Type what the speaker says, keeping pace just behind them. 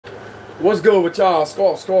What's good with y'all?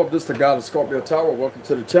 Scorp, this is the guy of Scorpio Tower. Welcome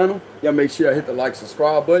to the channel. Y'all make sure you hit the like,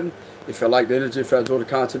 subscribe button. If you like the energy, if you enjoy the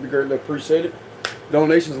content, we greatly appreciate it.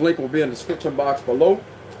 Donations link will be in the description box below.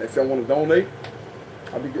 If y'all want to donate,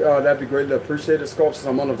 that'd be greatly appreciated. Scorp, since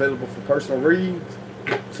I'm unavailable for personal reads.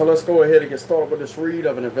 So let's go ahead and get started with this read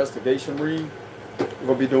of an investigation read. We're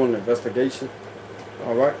going to be doing an investigation.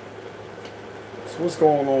 Alright. So what's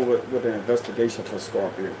going on with the investigation for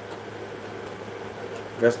Scorpio?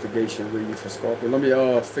 Investigation reading for Scorpio. Let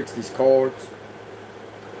me fix these cards.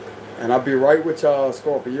 And I'll be right with y'all,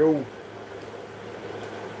 Scorpio.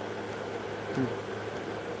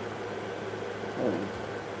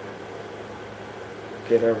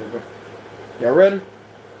 Okay, there we go. Y'all ready?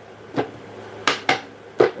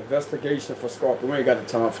 Investigation for Scorpio. We ain't got the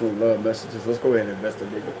time for no love messages. Let's go ahead and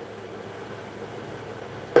investigate it.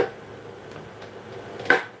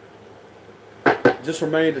 Just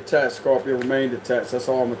remain detached, Scorpio. Remain detached. That's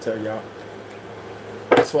all I'm going to tell y'all.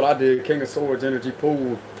 That's what I did. King of Swords, energy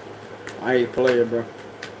pool. I ain't playing, bro.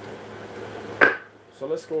 So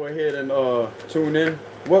let's go ahead and tune in.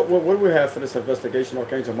 What do we have for this investigation,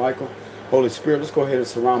 Archangel Michael? Holy Spirit, let's go ahead and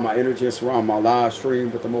surround my energy and surround my live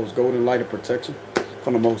stream with the most golden light of protection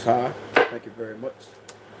from the Most High. Thank you very much.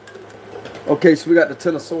 Okay, so we got the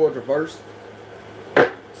Ten of Swords reversed.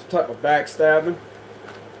 Some type of backstabbing.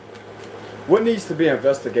 What needs to be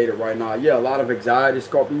investigated right now? Yeah, a lot of anxiety.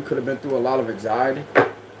 Scorpio, you could have been through a lot of anxiety.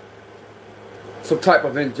 Some type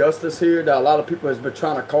of injustice here that a lot of people has been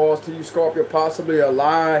trying to cause to you, Scorpio. Possibly a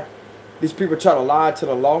lie. These people try to lie to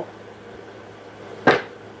the law.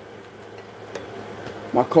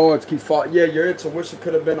 My cards keep falling. Yeah, your intuition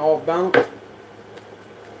could have been off balance.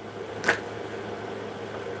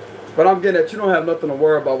 But I'm getting that you don't have nothing to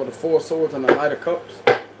worry about with the Four of Swords and the Knight of Cups.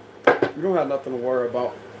 You don't have nothing to worry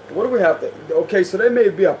about. What do we have to... Okay, so there may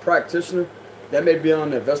be a practitioner that may be on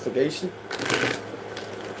the investigation.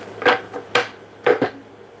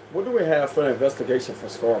 What do we have for an investigation for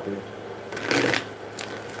Scorpio?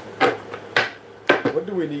 What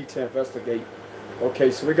do we need to investigate?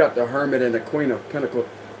 Okay, so we got the Hermit and the Queen of Pentacles.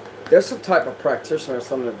 There's some type of practitioner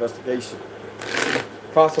that's on the investigation.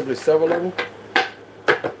 Possibly several of them.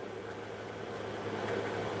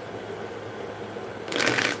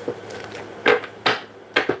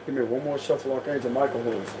 Give me one more shuffle, Archangel Michael,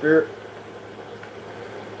 Holy Spirit.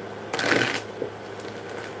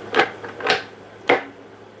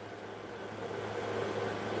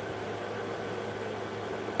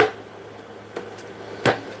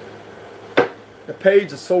 The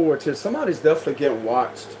Page of Swords here. Somebody's definitely getting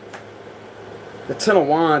watched. The Ten of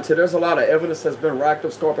Wands here. There's a lot of evidence that's been racked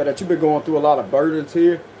up, Scorpio, that you've been going through a lot of burdens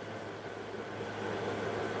here.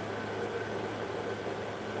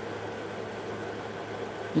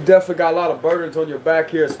 You definitely got a lot of burdens on your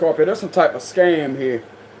back here, Scorpio. There's some type of scam here.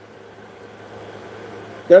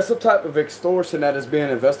 There's some type of extortion that is being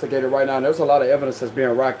investigated right now. And there's a lot of evidence that's being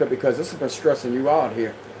racked up because this has been stressing you out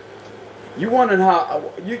here. You wondering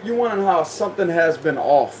how something has been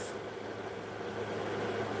off.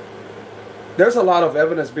 There's a lot of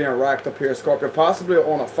evidence being racked up here, Scorpio. Possibly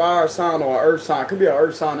on a fire sign or an earth sign. Could be an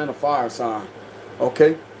earth sign and a fire sign.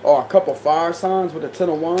 Okay? Or a couple fire signs with the Ten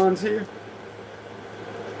of Wands here.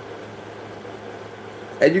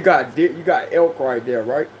 And you got elk right there,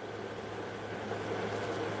 right?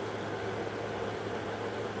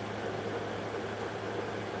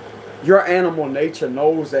 Your animal nature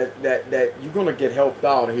knows that you're going to get helped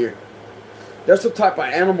out here. There's some type of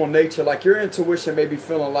animal nature, like your intuition may be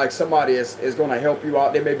feeling like somebody is going to help you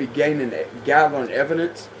out. They may be gathering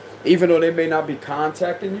evidence, even though they may not be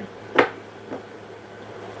contacting you.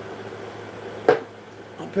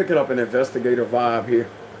 I'm picking up an investigator vibe here,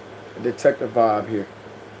 a detective vibe here.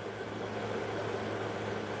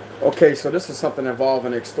 Okay, so this is something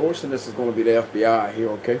involving extortion. This is going to be the FBI here,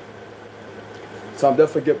 okay? So I'm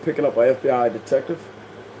definitely picking up an FBI detective.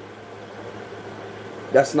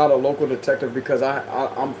 That's not a local detective because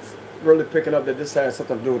I'm really picking up that this has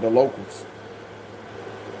something to do with the locals.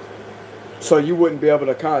 So you wouldn't be able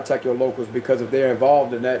to contact your locals because if they're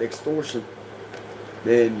involved in that extortion,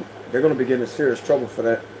 then they're going to be getting in serious trouble for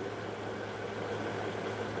that.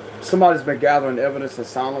 Somebody's been gathering evidence in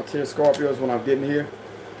silence here, Scorpios, when I'm getting here.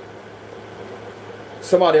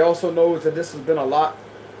 Somebody also knows that this has been a lot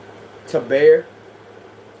to bear.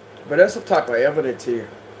 But there's some type of evidence here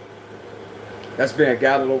that's being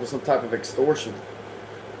gathered over some type of extortion.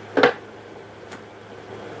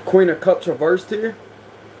 Queen of Cups reversed here.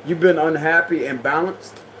 You've been unhappy and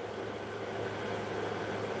balanced.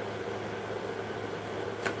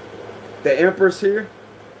 The Empress here.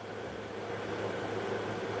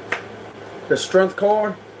 The Strength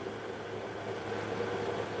card.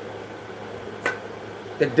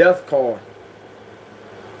 The Death card.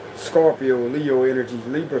 Scorpio, Leo energy,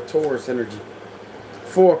 Libra, Taurus energy.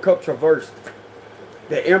 Four of Cups reversed.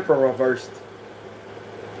 The Emperor reversed.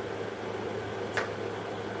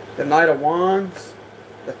 The Knight of Wands.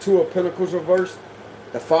 The Two of Pentacles reversed.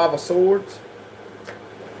 The Five of Swords.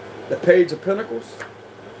 The Page of Pentacles.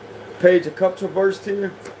 Page of Cups reversed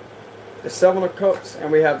here. The Seven of Cups.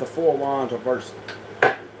 And we have the Four of Wands reversed.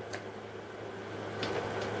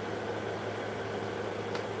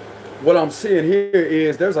 What I'm seeing here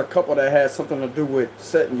is there's a couple that has something to do with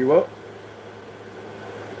setting you up.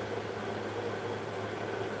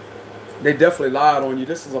 They definitely lied on you.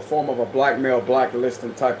 This is a form of a blackmail,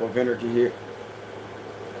 blacklisting type of energy here.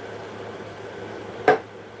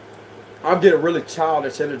 I'm getting really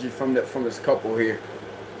childish energy from this couple here.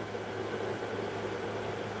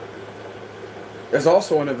 There's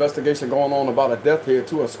also an investigation going on about a death here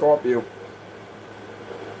too, a Scorpio.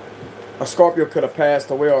 A Scorpio could have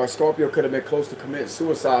passed away, or a Scorpio could have been close to committing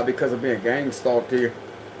suicide because of being gang stalked here.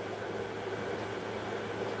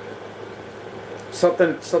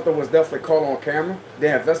 Something was definitely caught on camera.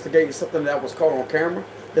 They're investigating something that was caught on camera.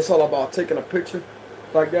 It's all about taking a picture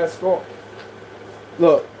like that, Scorpio.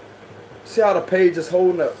 Look, see how the page is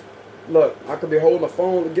holding up. Look, I could be holding a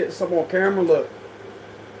phone and getting something on camera. Look,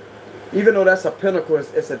 even though that's a pentacle,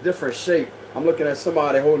 it's a different shape. I'm looking at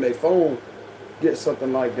somebody holding their phone, get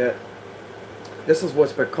something like that. This is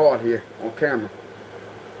what's been caught here on camera.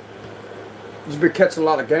 You've been catching a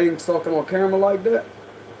lot of gang stalking on camera like that.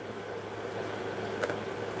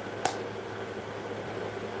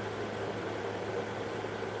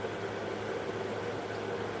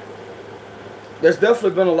 There's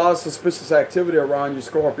definitely been a lot of suspicious activity around you,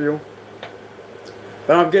 Scorpio.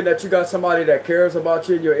 But I'm getting that you got somebody that cares about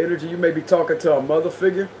you and your energy. You may be talking to a mother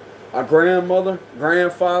figure, a grandmother,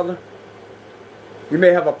 grandfather. You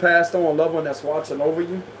may have a passed on loved one that's watching over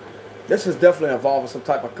you. This is definitely involving some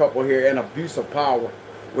type of couple here and abuse of power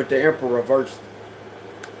with the Emperor reversed.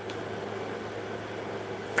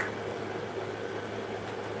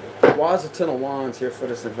 Why is the Ten of Wands here for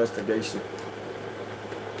this investigation?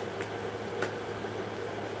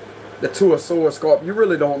 The Two of Swords, Scorpio. You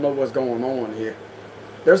really don't know what's going on here.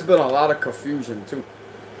 There's been a lot of confusion too.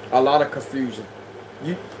 A lot of confusion.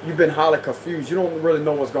 You've been highly confused. You don't really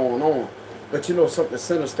know what's going on. But you know something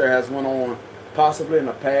sinister has went on possibly in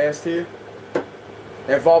the past here.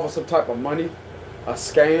 Involving some type of money. A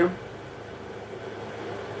scam.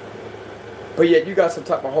 But yet you got some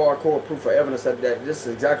type of hardcore proof or evidence that this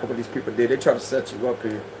is exactly what these people did. They try to set you up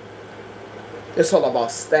here. It's all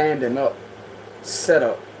about standing up. Set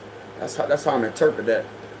up. That's how I'm interpret that.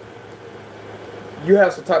 You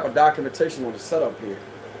have some type of documentation on the setup here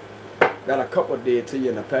that a couple did to you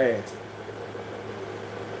in the past.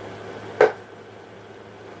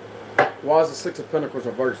 Why is the Six of Pentacles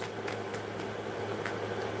reversed?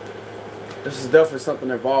 This is definitely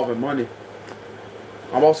something involving money.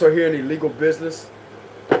 I'm also hearing illegal business,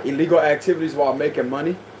 illegal activities while making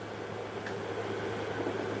money.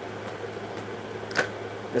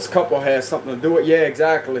 This couple has something to do with, yeah,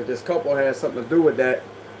 exactly. This couple has something to do with that.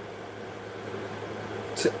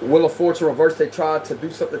 Wheel of Fortune reversed, they tried to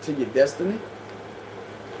do something to your destiny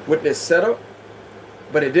with this setup,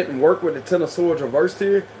 but it didn't work with the Ten of Swords reversed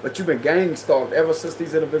here. But you've been gang stalked ever since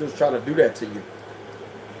these individuals tried to do that to you.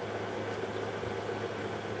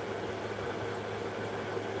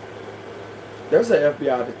 There's an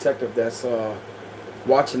FBI detective that's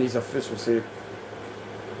watching these officials here.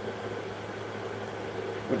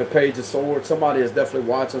 With the Page of Swords, somebody is definitely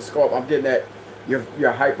watching. Scorp, I'm getting that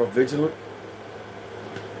you're hyper vigilant.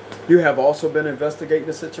 You have also been investigating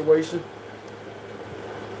the situation.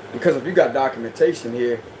 Because if you got documentation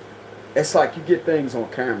here, it's like you get things on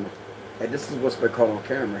camera. And this is what's been caught on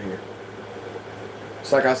camera here.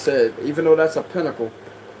 It's like I said, even though that's a pinnacle,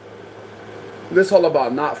 this is all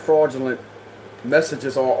about not fraudulent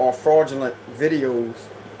messages or fraudulent videos.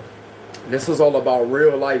 This is all about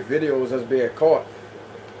real life videos that's being caught.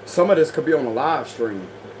 Some of this could be on a live stream.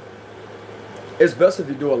 It's best if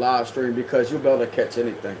you do a live stream because you'll be able to catch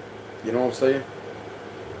anything. You know what I'm saying?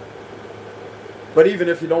 But even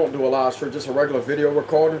if you don't do a live stream, just a regular video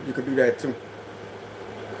recording, you could do that too.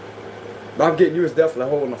 But I'm getting you is definitely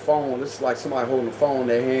holding a phone. This is like somebody holding a phone in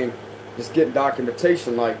their hand, just getting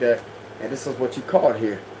documentation like that. And this is what you caught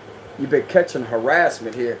here. You've been catching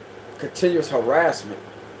harassment here. Continuous harassment.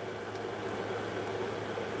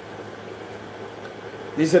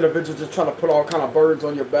 These individuals just trying to put all kind of burdens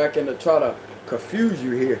on your back and to try to confuse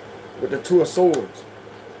you here with the Two of Swords.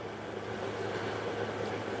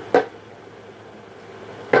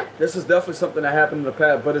 This is definitely something that happened in the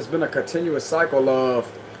past, but it's been a continuous cycle of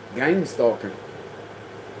gang stalking.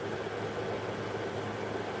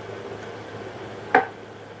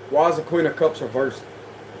 Why is the Queen of Cups reversed?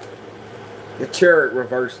 The Chariot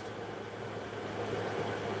reversed.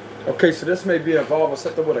 Okay, so this may be involved with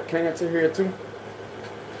something with a Cancer here too.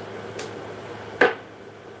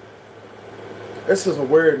 This is a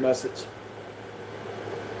weird message.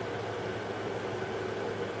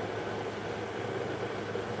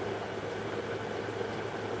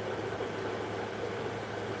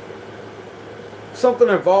 Something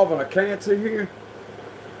involving a Cancer here.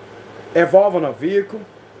 Involving a vehicle.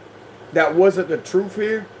 That wasn't the truth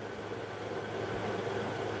here.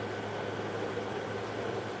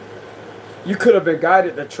 You could have been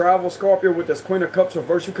guided to travel, Scorpio, with this Queen of Cups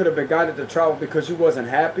reverse. You could have been guided to travel because you wasn't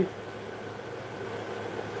happy.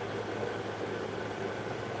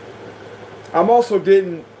 I'm also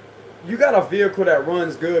getting, you got a vehicle that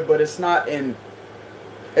runs good, but it's not the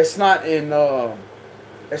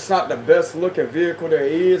best looking vehicle there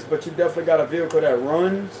is, but you definitely got a vehicle that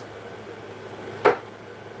runs.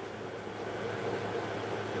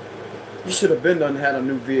 You should have been done had a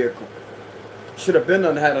new vehicle. Should have been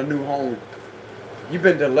done had a new home. You've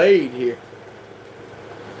been delayed here.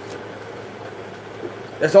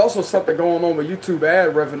 There's also something going on with YouTube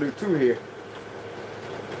ad revenue too here.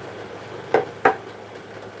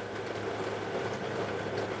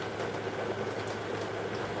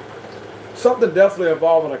 Something definitely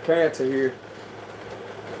involving a Cancer here.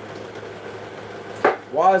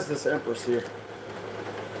 Why is this Empress here?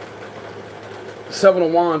 Seven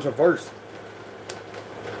of Wands reversed.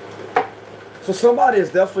 So somebody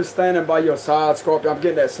is definitely standing by your side, Scorpio. I'm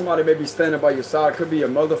getting that somebody may be standing by your side. Could be a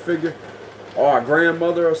mother figure or a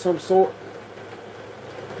grandmother of some sort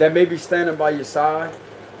that may be standing by your side.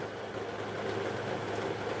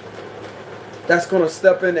 That's going to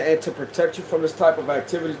step in and to protect you from this type of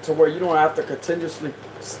activity to where you don't have to continuously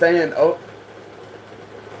stand up.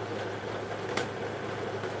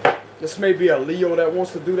 This may be a Leo that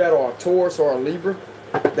wants to do that, or a Taurus or a Libra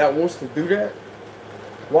that wants to do that.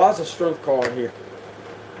 Why is a Strength card here?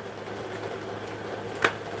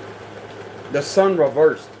 The Sun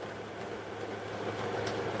reversed.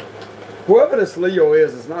 Whoever this Leo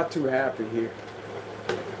is not too happy here.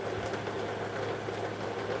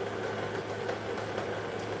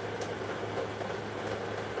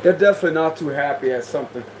 They're definitely not too happy at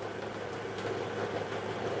something.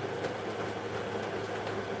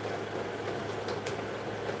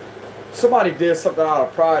 Somebody did something out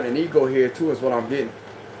of pride and ego here too, is what I'm getting.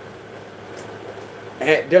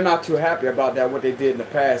 And they're not too happy about that, what they did in the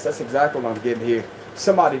past. That's exactly what I'm getting here.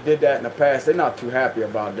 Somebody did that in the past. They're not too happy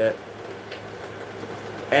about that.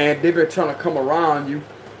 And they've been trying to come around you.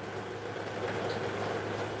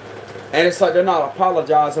 And it's like they're not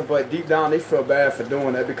apologizing, but deep down they feel bad for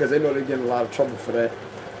doing that because they know they're getting a lot of trouble for that.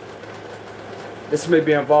 This may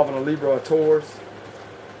be involving a Libra or a Taurus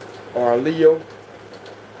or a Leo.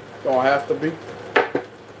 Don't have to be.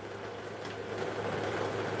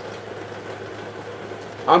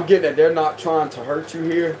 I'm getting that they're not trying to hurt you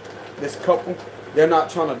here, this couple. They're not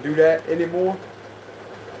trying to do that anymore.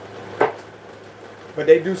 But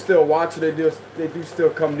they do still watch you. They do still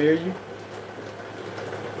come near you.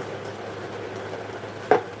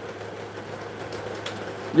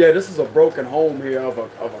 Yeah, this is a broken home here of a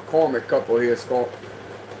karmic couple here, Scorpio.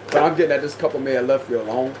 But I'm getting that this couple may have left you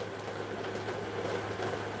alone.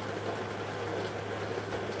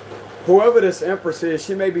 Whoever this Empress is,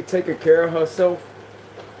 she may be taking care of herself.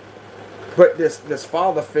 But this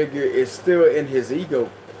father figure is still in his ego.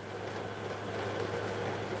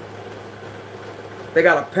 They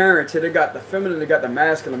got a parent here. They got the feminine, they got the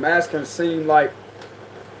masculine. The masculine seem like...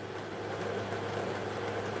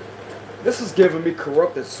 This is giving me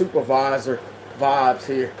corrupted supervisor vibes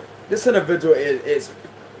here. This individual is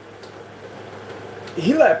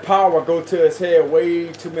he let power go to his head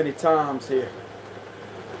way too many times here.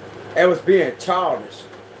 And was being childish.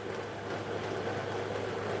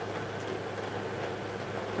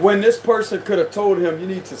 When this person could have told him, you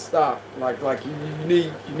need to stop. Like you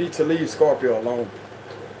need to leave Scorpio alone.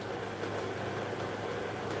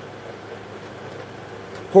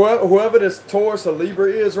 Whoever this Taurus or Libra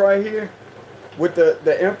is right here, with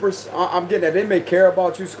the Empress, I'm getting that they may care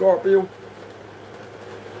about you, Scorpio.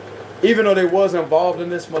 Even though they was involved in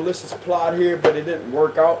this malicious plot here, but it didn't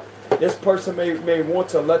work out. This person may want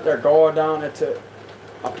to let their guard down and to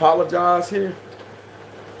apologize here.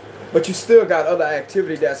 But you still got other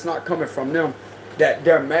activity that's not coming from them, that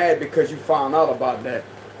they're mad because you found out about that.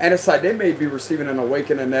 And it's like they may be receiving an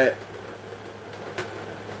awakening that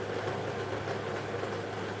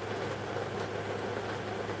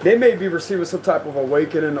they may be receiving some type of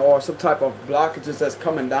awakening or some type of blockages that's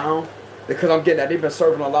coming down. Because I'm getting that they've been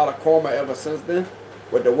serving a lot of karma ever since then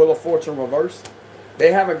with the Wheel of Fortune reversed.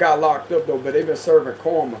 They haven't got locked up though, but they've been serving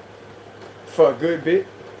karma for a good bit.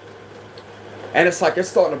 And it's like it's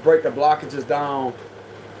starting to break the blockages down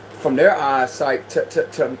from their eyesight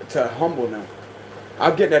to humble them.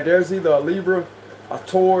 I'm getting that there's either a Libra, a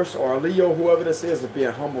Taurus, or a Leo, whoever this is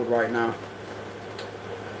being humbled right now.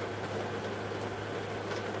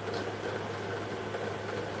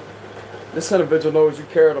 This individual knows you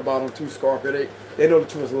cared about them too, Scorpio. They know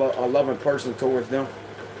that you was a loving person towards them.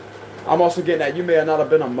 I'm also getting that you may not have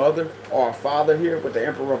been a mother or a father here with the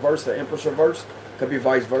Emperor reverse, the Empress reverse. Could be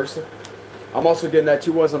vice versa. I'm also getting that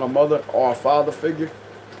you wasn't a mother or a father figure.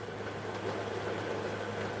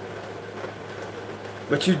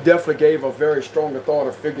 But you definitely gave a very strong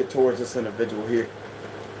authoritative figure towards this individual here.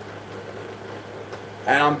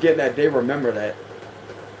 And I'm getting that they remember that.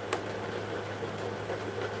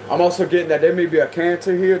 I'm also getting that there may be a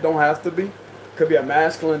Cancer here. Don't have to be. Could be a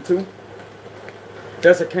masculine too.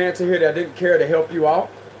 There's a Cancer here that didn't care to help you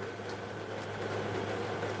out.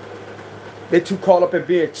 They're too caught up in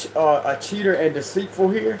being a cheater and deceitful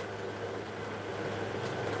here.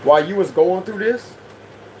 While you was going through this.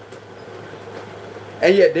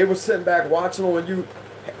 And yet they were sitting back watching on you,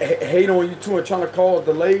 hate on you too, and trying to cause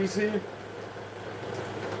delays here.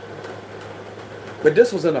 But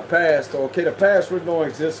this was in the past, though, okay? The past really don't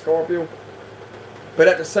exist, Scorpio. But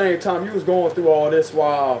at the same time, you was going through all this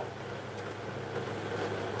while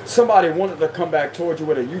somebody wanted to come back towards you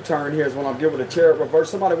with a U-turn. Here's when I'm giving the Chariot reverse.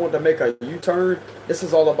 Somebody wanted to make a U-turn. This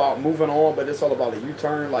is all about moving on, but it's all about a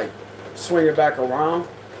U-turn, like swinging back around.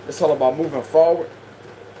 It's all about moving forward.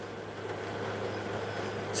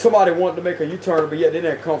 Somebody wanted to make a U-turn, but yet they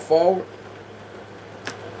didn't come forward.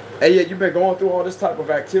 And yet you've been going through all this type of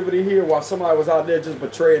activity here while somebody was out there just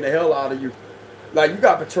betraying the hell out of you. Like, you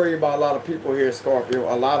got betrayed by a lot of people here,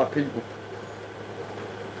 Scorpio. A lot of people.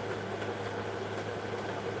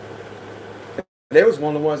 They was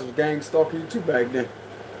one of the ones that was gang stalking you too back then.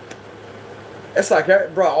 It's like,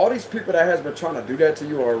 bro, all these people that has been trying to do that to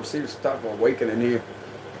you or receive some type of awakening here.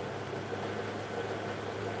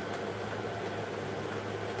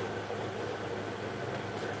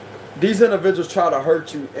 These individuals try to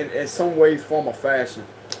hurt you in some way, form, or fashion.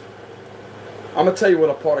 I'm going to tell you what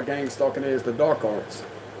a part of gang stalking is, the dark arts.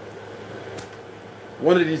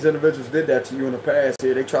 One of these individuals did that to you in the past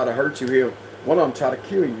here. They try to hurt you here. One of them tried to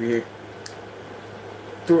kill you here.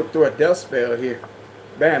 Through a death spell here.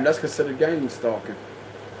 Bam, that's considered gang stalking.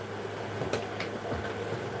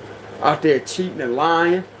 Out there cheating and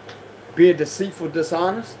lying. Being deceitful,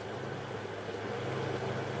 dishonest.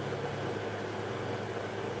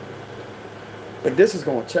 But this is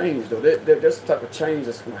going to change, though. There's the type of change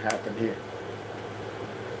that's going to happen here.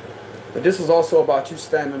 But this is also about you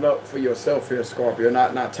standing up for yourself here, Scorpio,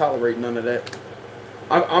 not tolerating none of that.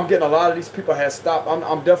 I'm getting a lot of these people has stopped.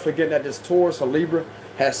 I'm definitely getting that this Taurus or Libra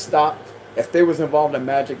has stopped. If they was involved in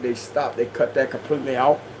magic, they stopped. They cut that completely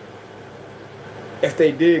out. If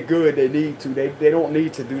they did good, they need to. They don't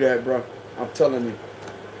need to do that, bro. I'm telling you.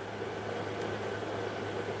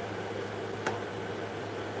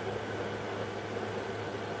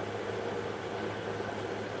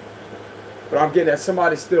 But I'm getting that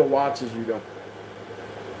somebody still watches you, though.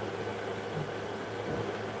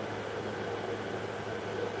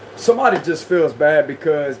 Somebody just feels bad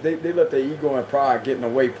because they let their ego and pride get in the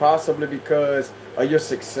way, possibly because of your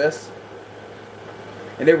success.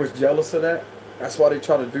 And they was jealous of that. That's why they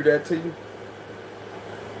try to do that to you.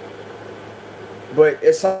 But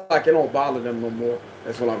it's like it don't bother them no more.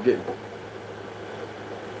 That's what I'm getting.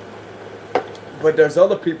 But there's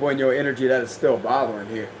other people in your energy that is still bothering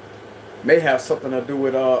here. May have something to do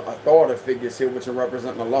with authority figures here, which are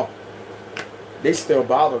representing the law. They still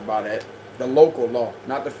bothered by that. The local law,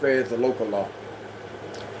 not the feds, the local law.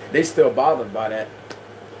 They still bothered by that.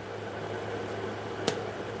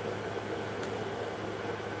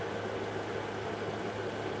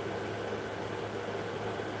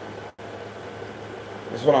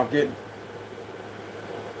 That's what I'm getting.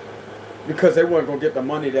 Because they weren't going to get the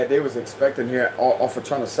money that they was expecting here off of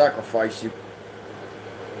trying to sacrifice you.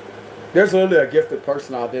 There's literally a gifted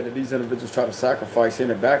person out there that these individuals try to sacrifice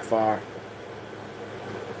and it backfire.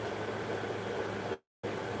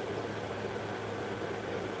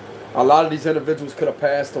 A lot of these individuals could have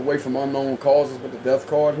passed away from unknown causes with the death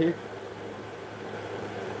card here.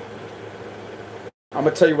 I'm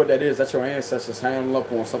going to tell you what that is. That's your ancestors handling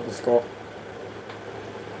up on something, Scorpio.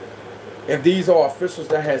 If these are officials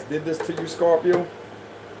that has did this to you, Scorpio,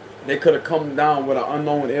 they could have come down with an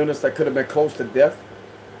unknown illness that could have been close to death.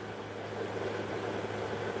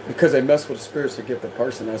 Because they mess with the spirits to get the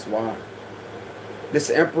person, that's why. This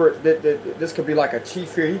emperor, this could be like a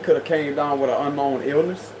chief here. He could have came down with an unknown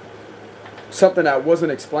illness. something that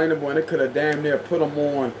wasn't explainable, and it could have damn near put them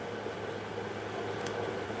on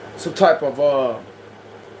some type of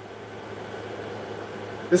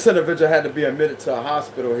this individual had to be admitted to a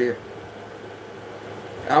hospital here.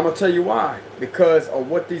 And I'm gonna tell you why. Because of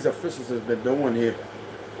what these officials have been doing here.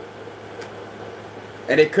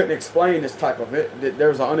 And they couldn't explain this type of it.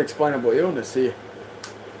 There's an unexplainable illness here.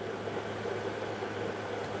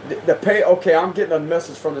 Okay, I'm getting a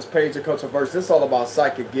message from this page of culture verse. This is all about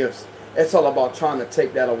psychic gifts. It's all about trying to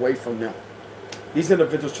take that away from them. These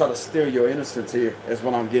individuals try to steal your innocence here, is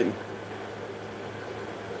what I'm getting.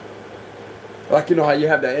 Like, you know how you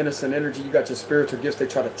have that innocent energy, you got your spiritual gifts, they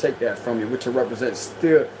try to take that from you, which represents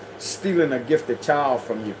still stealing a gifted child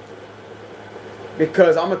from you.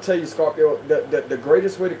 Because I'm going to tell you, Scorpio, the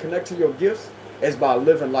greatest way to connect to your gifts is by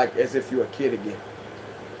living like as if you're a kid again.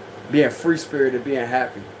 Being free-spirited, being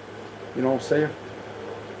happy. You know what I'm saying?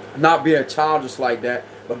 Not being childish like that,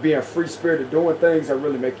 but being free-spirited, doing things that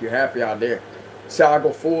really make you happy out there. See how I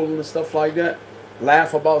go fooling and stuff like that?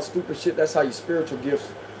 Laugh about stupid shit. That's how your spiritual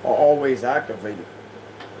gifts are always activated.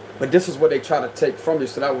 But this is what they try to take from you,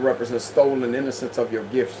 so that would represent stolen innocence of your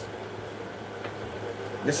gifts.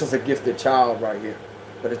 This is a gifted child right here,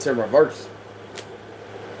 but it's in reverse.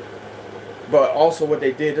 But also what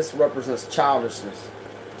they did, this represents childishness.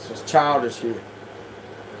 This was childish here.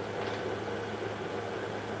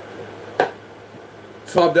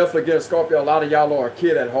 So I'm definitely getting, Scorpio, a lot of y'all are a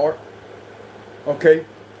kid at heart. Okay?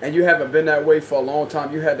 And you haven't been that way for a long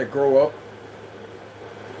time. You had to grow up.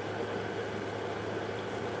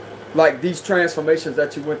 Like these transformations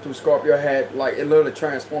that you went through, Scorpio, had, like, it literally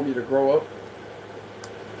transformed you to grow up.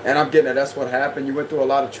 And I'm getting that that's what happened. You went through a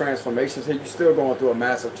lot of transformations here. You're still going through a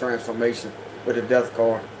massive transformation with the death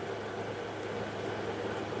card.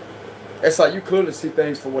 It's like you clearly see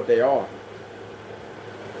things for what they are.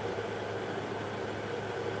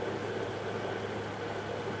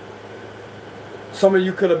 Some of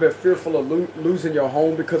you could have been fearful of losing your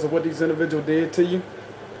home because of what these individuals did to you.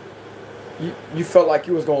 You felt like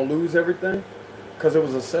you was going to lose everything because it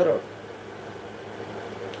was a setup.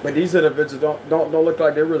 But these individuals don't look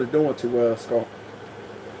like they're really doing too well, Scorpio.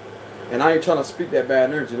 And I ain't trying to speak that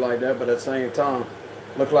bad energy like that, but at the same time,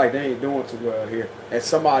 look like they ain't doing too well here. And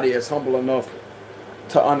somebody is humble enough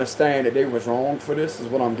to understand that they was wrong for this is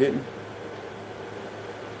what I'm getting.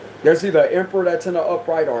 There's either an emperor that's in the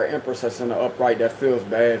upright or an empress that's in the upright that feels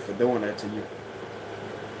bad for doing that to you.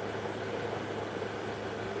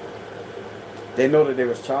 They know that they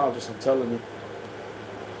was childish, I'm telling you.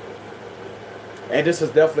 And this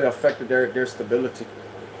has definitely affected their stability.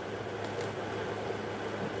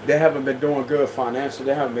 They haven't been doing good financially.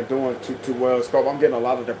 They haven't been doing too well. Scorpio, I'm getting a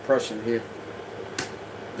lot of depression here.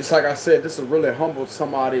 Just like I said, this has really humbled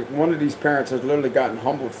somebody. One of these parents has literally gotten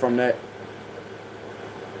humbled from that.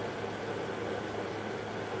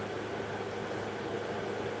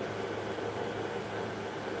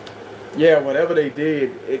 Yeah, whatever they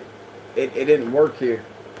did, it didn't work here.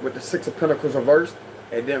 With the Six of Pentacles reversed,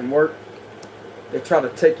 it didn't work. They try to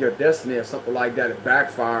take your destiny or something like that. It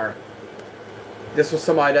backfired. This was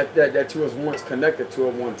somebody that you was once connected to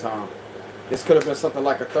at one time. This could have been something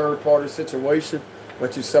like a third-party situation,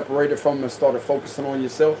 but you separated from them and started focusing on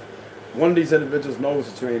yourself. One of these individuals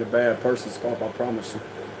knows that you ain't a bad person, Scorpio, I promise you.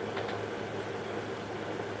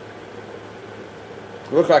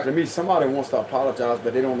 It looks like to me somebody wants to apologize,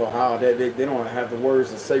 but they don't know how. They don't have the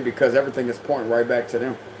words to say because everything is pointing right back to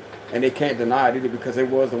them. And they can't deny it either because they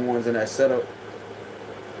was the ones in that setup.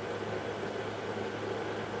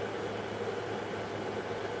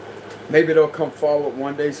 Maybe they'll come forward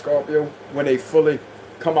one day, Scorpio, when they fully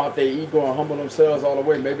come out their ego and humble themselves all the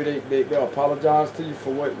way. Maybe they'll apologize to you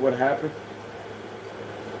for what happened.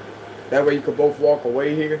 That way you could both walk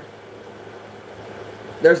away here.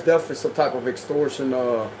 There's definitely some type of extortion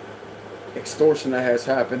that has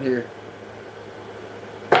happened here.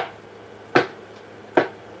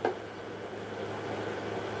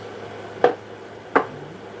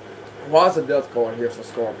 Why is the death card here for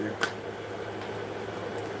Scorpio?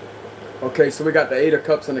 Okay, so we got the Eight of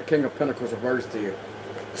Cups and the King of Pentacles reversed here.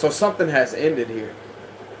 So something has ended here.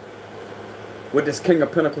 With this King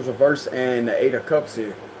of Pentacles reversed and the Eight of Cups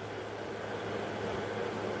here.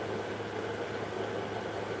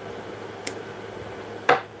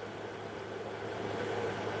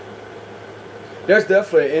 There's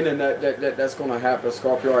definitely an ending that's going to happen,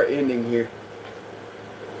 Scorpio, or ending here.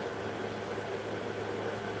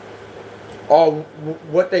 Or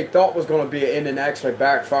what they thought was going to be an ending actually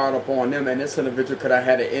backfired upon them, and this individual could have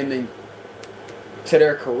had an ending to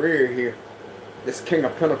their career here. This King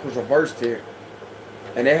of Pentacles reversed here.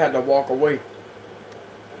 And they had to walk away.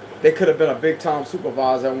 They could have been a big-time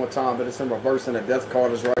supervisor at one time, but it's in reverse and the death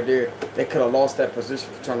card is right there. They could have lost that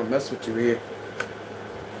position for trying to mess with you here.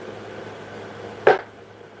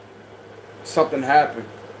 Something happened.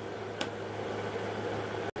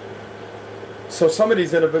 So some of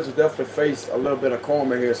these individuals definitely face a little bit of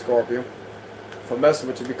karma here, Scorpio, for messing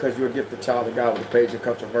with you because you're a gifted child of God with the Page of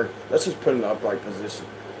Cups reversed. Let's just put it in an upright position.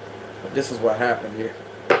 But this is what happened here.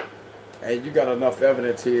 And you got enough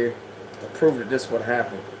evidence here to prove that this would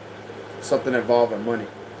happen. Something involving money.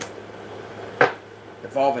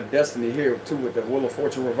 Involving destiny here too with the Wheel of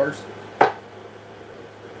Fortune reversed.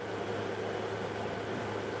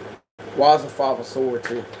 Why is the Five of Swords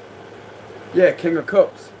here? Yeah, King of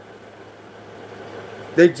Cups.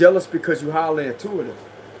 They jealous because you're highly intuitive.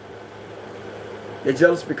 They're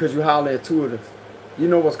jealous because you're highly intuitive. You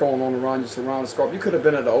know what's going on around you, surrounding Scorpio. You could have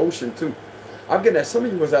been at the ocean too. I'm getting that some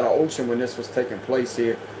of you was at an ocean when this was taking place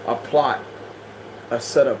here. A plot, a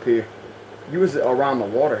setup here. You was around the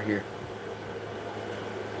water here.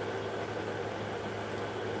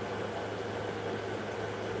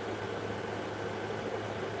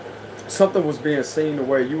 Something was being seen to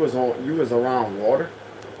where you was around water.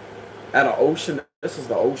 At an ocean. This is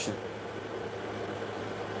the ocean.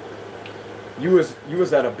 You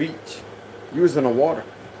was at a beach. You was in the water.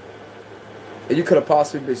 And you could have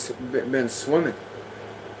possibly been swimming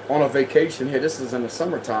on a vacation here. This is in the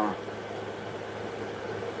summertime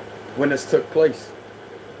when this took place.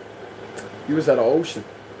 You was at an ocean.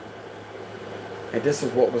 And this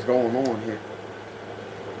is what was going on here.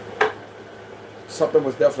 Something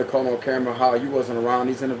was definitely caught on camera how you wasn't around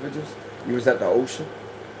these individuals. You was at the ocean.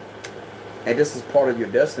 And this is part of your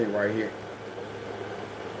destiny right here.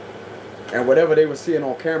 And whatever they were seeing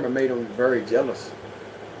on camera made them very jealous.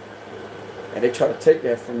 And they try to take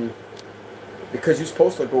that from you. Because you're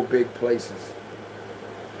supposed to go big places.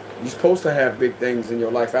 You're supposed to have big things in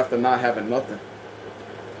your life after not having nothing.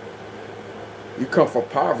 You come from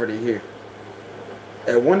poverty here.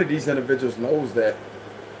 And one of these individuals knows that.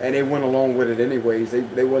 And they went along with it anyways.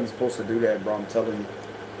 They wasn't supposed to do that, bro. I'm telling you.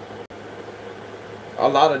 A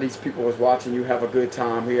lot of these people was watching you have a good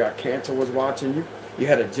time here. A Cancer was watching you. You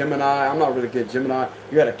had a Gemini. I'm not really good at Gemini.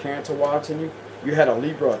 You had a Cancer watching you. You had a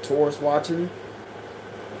Libra, a Taurus watching you.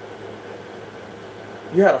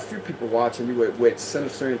 You had a few people watching you with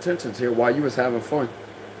sinister intentions here while you was having fun.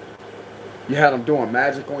 You had them doing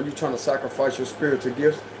magic on you, trying to sacrifice your spiritual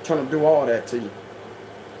gifts, trying to do all that to you.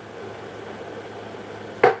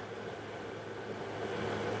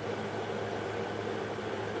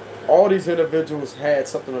 All these individuals had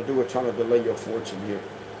something to do with trying to delay your fortune here.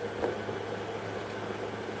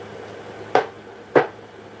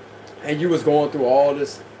 And you was going through all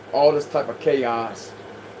this type of chaos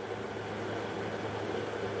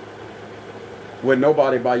with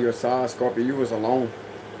nobody by your side, Scorpio. You was alone.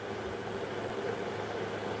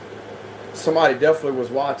 Somebody definitely was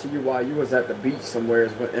watching you while you was at the beach somewhere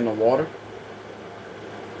in the water.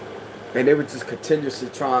 And they were just continuously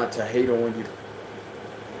trying to hate on you.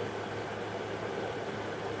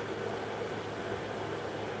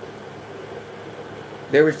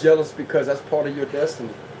 They was jealous because that's part of your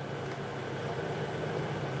destiny.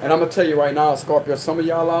 And I'm going to tell you right now, Scorpio, some of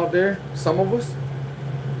y'all out there, some of us,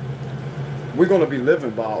 we're going to be living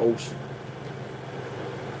by an ocean.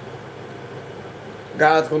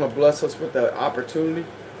 God's going to bless us with the opportunity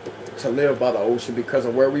to live by the ocean because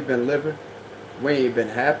of where we've been living. We ain't been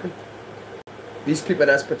happy. These people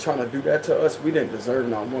that's been trying to do that to us, we didn't deserve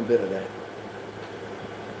not one bit of that.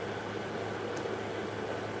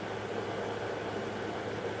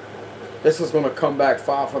 This is going to come back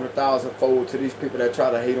 500,000 fold to these people that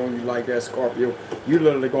try to hate on you like that, Scorpio. You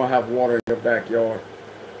literally going to have water in your backyard.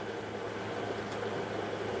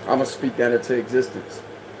 I'm going to speak that into existence.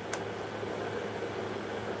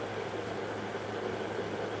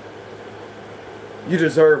 You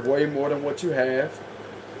deserve way more than what you have.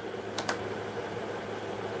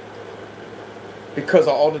 Because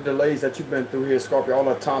of all the delays that you've been through here, Scorpio, all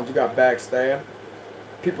the times you got backstabbed.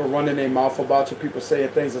 People running their mouth about you. People saying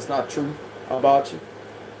things that's not true about you.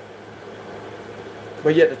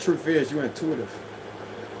 But yet the truth is you're intuitive.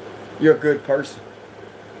 You're a good person.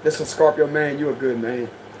 This is Scorpio, man. You're a good man.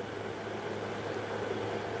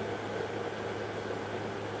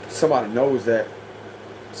 Somebody knows that.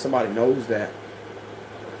 Somebody knows that.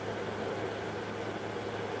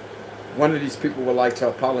 One of these people would like to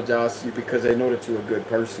apologize to you because they know that you're a good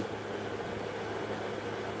person.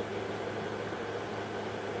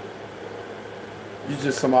 You're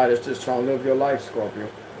just somebody that's just trying to live your life, Scorpio.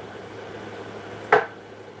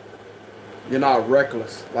 You're not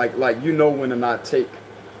reckless. Like you know when to not take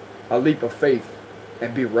a leap of faith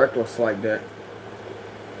and be reckless like that.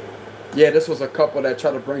 Yeah, this was a couple that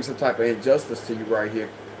tried to bring some type of injustice to you right here.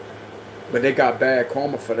 But they got bad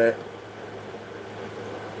karma for that.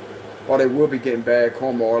 Or they will be getting bad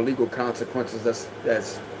karma or legal consequences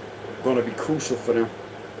that's going to be crucial for them.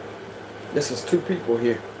 This is 2 people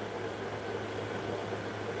here.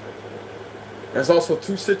 There's also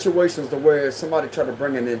 2 situations to where somebody tried to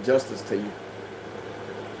bring an injustice to you.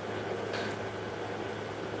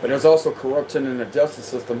 But there's also corruption in the justice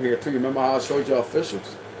system here too. You remember how I showed you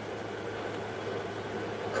officials?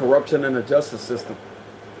 Corruption in the justice system.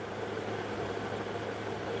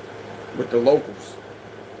 With the locals.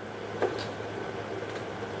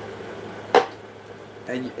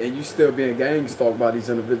 And you still being gang stalked by these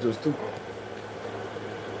individuals too.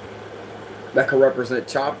 That could represent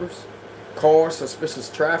choppers, cars, suspicious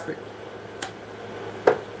traffic.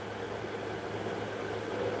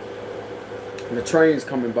 And the trains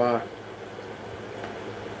coming by.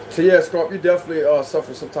 So yeah, Scorpio, you definitely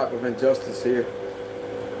suffer some type of injustice here.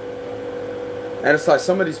 And it's like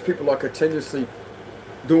some of these people are continuously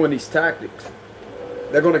doing these tactics.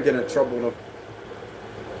 They're going to get in trouble though.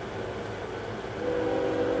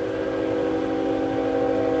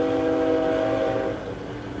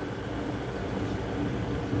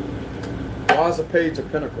 Why is a Page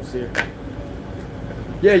of Pentacles here?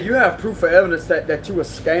 Yeah, you have proof of evidence that you were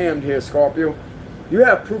scammed here, Scorpio. You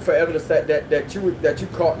have proof of evidence that you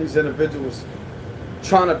caught these individuals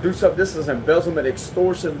trying to do something. This is embezzlement,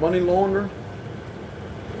 extortion, money laundering.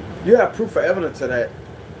 You have proof of evidence of that.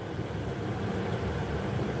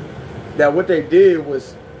 That what they did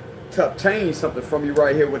was to obtain something from you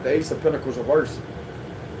right here with the Ace of Pentacles reversed.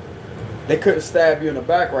 They couldn't stab you in the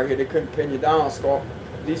back right here. They couldn't pin you down, Scorpio.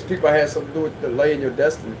 These people had something to do with delaying your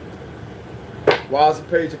destiny. Why is the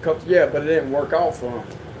Page of Cups? Yeah, but it didn't work out for them.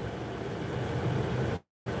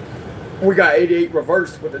 We got 88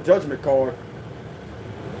 reversed with the Judgment card.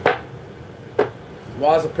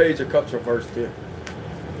 Why is the Page of Cups reversed here?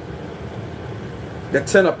 The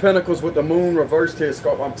 10 of Pentacles with the Moon reversed here,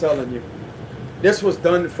 Scorpio. I'm telling you. This was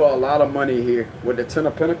done for a lot of money here. With the 10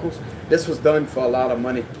 of Pentacles, this was done for a lot of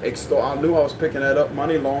money. I knew I was picking that up.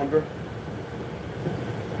 Money laundering.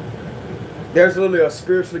 There's literally a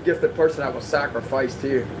spiritually gifted person that was sacrificed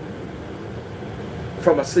here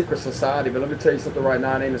from a secret society. But let me tell you something right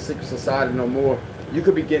now. It ain't a secret society no more. You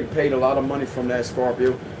could be getting paid a lot of money from that,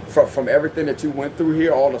 Scorpio. From everything that you went through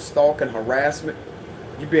here, all the stalking, harassment.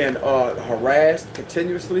 You being harassed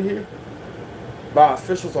continuously here by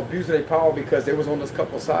officials abusing their power because they was on this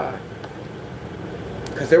couple's side.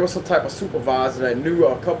 Because there was some type of supervisor that knew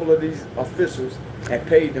a couple of these officials and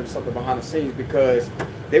paid them something behind the scenes because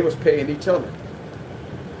they was paying each other.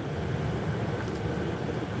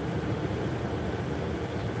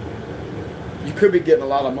 You could be getting a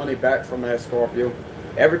lot of money back from that, Scorpio.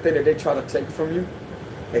 Everything that they try to take from you,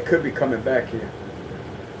 it could be coming back here.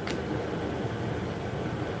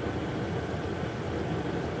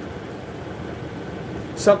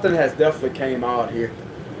 Something has definitely came out here.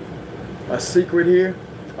 A secret here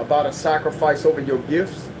about a sacrifice over your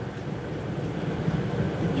gifts.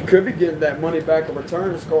 You could be getting that money back in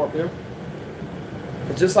return, Scorpio.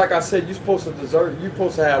 But just like I said, you're supposed to deserve, you're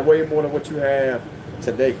supposed to have way more than what you have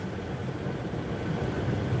today.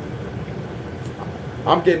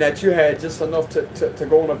 I'm getting that you had just enough to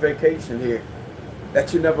go on a vacation here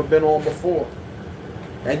that you never been on before.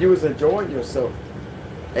 And you was enjoying yourself.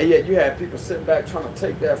 And yet you had people sitting back trying to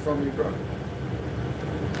take that from you, bro.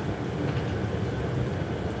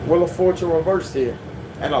 Wheel of Fortune reversed here.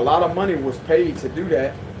 And a lot of money was paid to do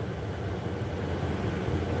that.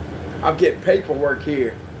 I'm getting paperwork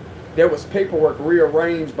here. There was paperwork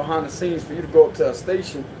rearranged behind the scenes for you to go up to a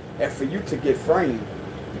station and for you to get framed.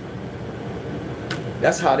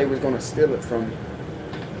 That's how they was going to steal it from you.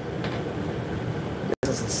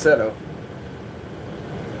 This is a setup.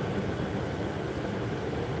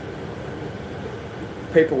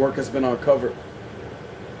 Paperwork has been uncovered.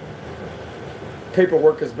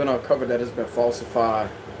 Paperwork has been uncovered that has been falsified.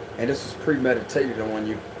 And this was premeditated on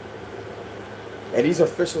you. And these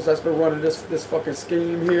officials that's been running this fucking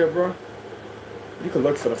scheme here, bro. You can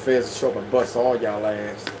look for the feds to show up and bust all y'all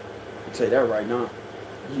ass. I'll tell you that right now.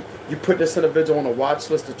 You put this individual on a watch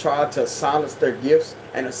list to try to silence their gifts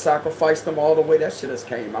and to sacrifice them all the way. That shit has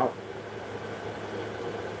came out.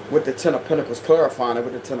 With the 10 of Pentacles clarifying it,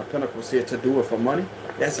 with the 10 of Pentacles here to do it for money.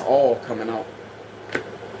 That's all coming out.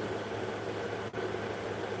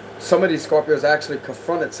 Some of these Scorpios actually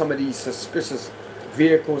confronted some of these suspicious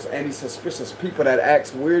vehicles and these suspicious people that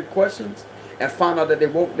ask weird questions and found out that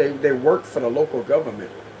they work for the local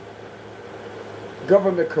government.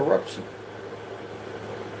 Government corruption.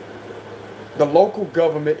 The local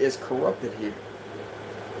government is corrupted here.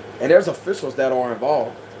 And there's officials that are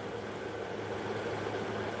involved.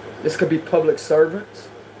 This could be public servants.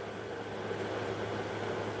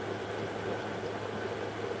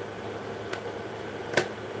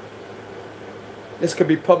 This could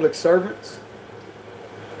be public servants.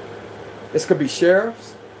 This could be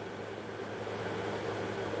sheriffs,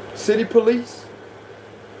 city police,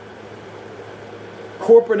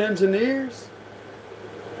 corporate engineers.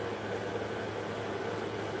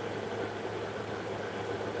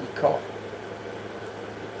 You caught.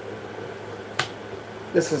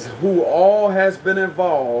 This is who all has been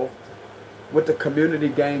involved with the community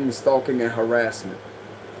gang stalking and harassment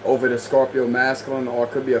over the Scorpio masculine, or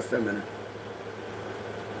it could be a feminine.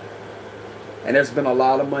 And there's been a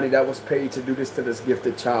lot of money that was paid to do this to this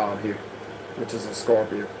gifted child here, which is a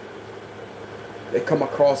Scorpio. They come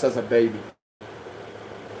across as a baby.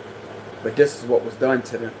 But this is what was done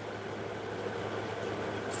to them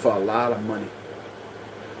for a lot of money.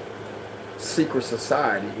 Secret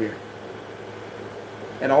society here.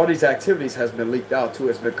 And all these activities has been leaked out too.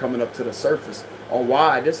 It's been coming up to the surface on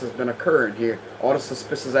why this has been occurring here. All the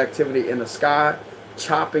suspicious activity in the sky.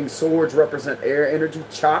 Chopping swords represent air energy.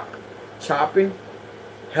 Chopping.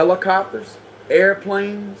 Helicopters.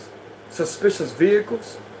 Airplanes. Suspicious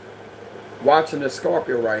vehicles. Watching this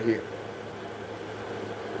Scorpio right here.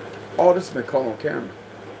 All this has been caught on camera.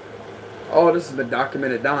 All this has been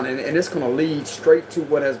documented down. And it's going to lead straight to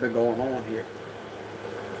what has been going on here.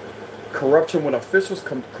 Corruption with officials,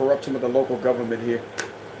 corruption with the local government here,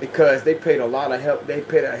 because they paid a lot of help. They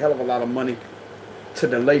paid a hell of a lot of money to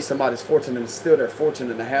delay somebody's fortune and steal their fortune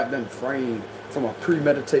and to have them framed from a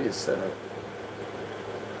premeditated setup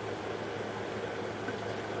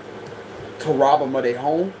to rob them of their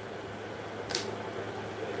home,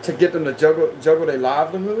 to get them to juggle their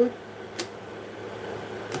livelihood.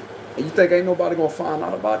 And you think ain't nobody gonna find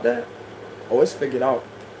out about that? Oh, it's figured out.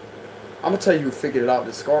 I'm going to tell you who figured it out.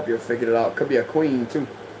 The Scorpio figured it out. Could be a queen, too.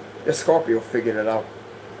 The Scorpio figured it out.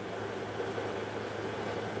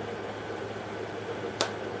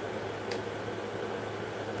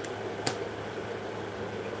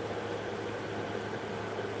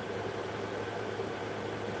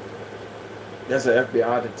 There's an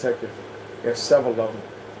FBI detective. There's several of them.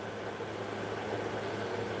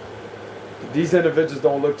 These individuals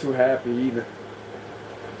don't look too happy either.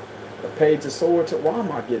 The Page of Swords. Why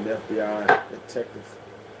am I getting FBI detective?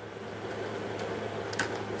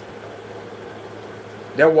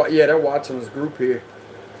 They're watching this group here.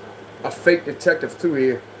 A fake detective too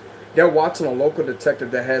here. They're watching a local detective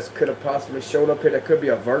that could have possibly showed up here. That could be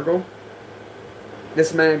a Virgo.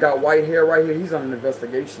 This man got white hair right here. He's on an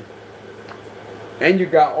investigation. And you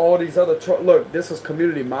got all these other look. This is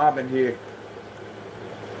community mobbing here.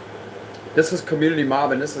 This is community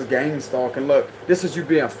mobbing. This is gang stalking. Look, this is you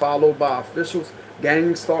being followed by officials.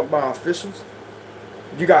 Gang stalked by officials.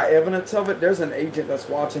 You got evidence of it. There's an agent that's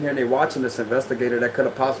watching here, and they're watching this investigator that could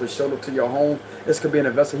have possibly showed up to your home. This could be an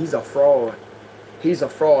investigator. He's a fraud. He's a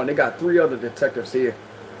fraud. And they got 3 other detectives here.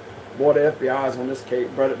 Boy, the FBI is on this case.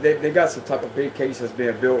 Brother, they got some type of big case that's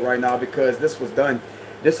being built right now because this was done.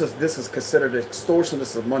 This is considered extortion.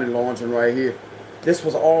 This is money laundering right here. This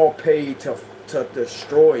was all paid to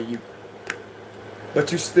destroy you. But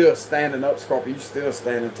you still standing up, Scorpio. You still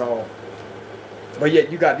standing tall. But yet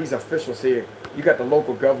you got these officials here. You got the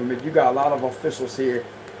local government. You got a lot of officials here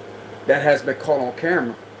that has been caught on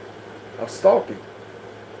camera of stalking.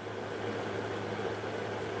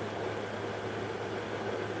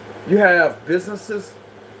 You have businesses.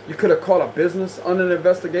 You could have caught a business under an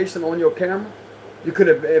investigation on your camera. You could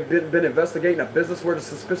have been investigating a business where the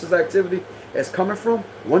suspicious activity is coming from.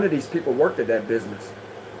 One of these people worked at that business.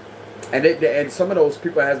 And some of those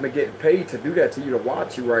people has been getting paid to do that to you, to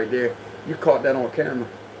watch you right there. You caught that on camera.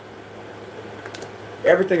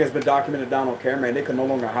 Everything has been documented down on camera, and they can no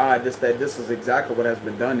longer hide this, that this is exactly what has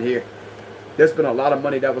been done here. There's been a lot of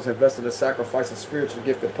money that was invested to sacrifice a spiritual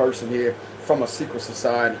gifted person here from a secret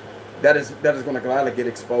society. That is going to gladly get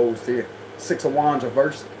exposed here. 6 of Wands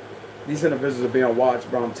reversed. These individuals are being watched,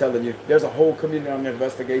 bro. I'm telling you. There's a whole community on the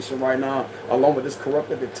investigation right now, along with this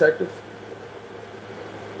corrupted detective.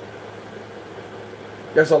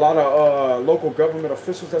 There's a lot of local government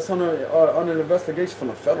officials that's under an investigation from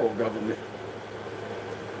the federal government.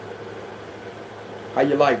 How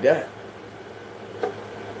you like that?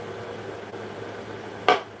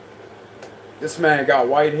 This man got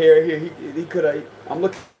white hair here. He could have. I'm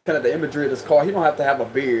looking at the imagery of this car. He don't have to have a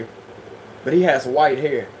beard, but he has white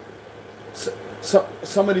hair. So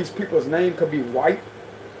some of these people's name could be white.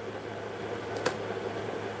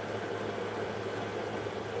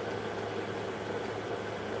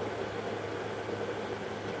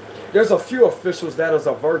 There's a few officials that is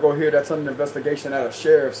a Virgo here that's under investigation at a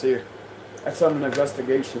sheriff's here. That's under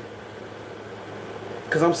investigation.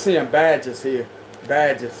 Because I'm seeing badges here.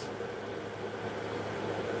 Badges.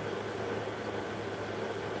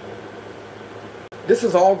 This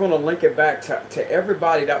is all going to link it back to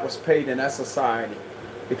everybody that was paid in that society.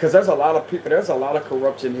 Because there's a lot of people, there's a lot of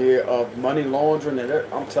corruption here of money laundering. And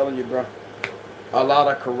I'm telling you, bro, a lot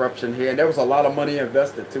of corruption here. And there was a lot of money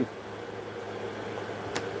invested, too,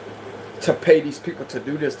 to pay these people to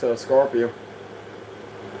do this to a Scorpio.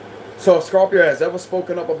 So if Scorpio has ever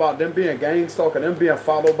spoken up about them being gang stalking, them being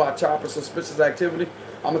followed by chopper suspicious activity,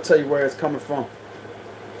 I'm going to tell you where it's coming from.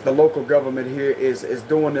 The local government here is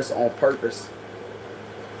doing this on purpose.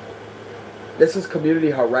 This is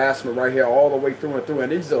community harassment right here all the way through and through.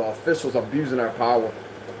 And these are officials abusing their power.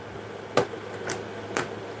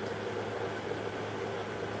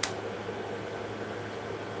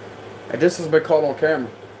 And this has been caught on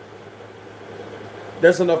camera.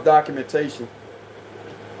 There's enough documentation.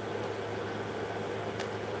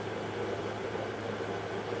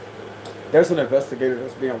 There's an investigator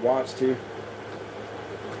that's being watched here.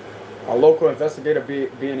 A local investigator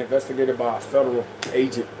being investigated by a federal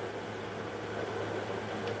agent.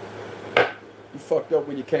 You fucked up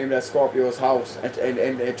when you came to that Scorpio's house and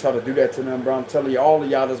try to do that to them, bro. I'm telling you, all of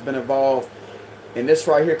y'all that's been involved in this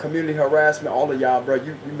right here, community harassment, all of y'all, bro,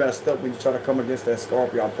 you messed up when you try to come against that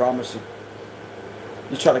Scorpio, I promise you.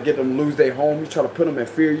 You try to get them to lose their home. You try to put them in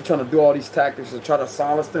fear. You trying to do all these tactics to try to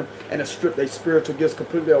silence them and to strip their spiritual gifts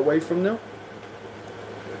completely away from them.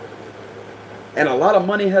 And a lot of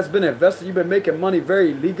money has been invested. You've been making money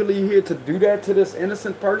very legally here to do that to this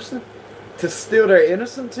innocent person. To steal their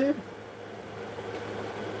innocence here.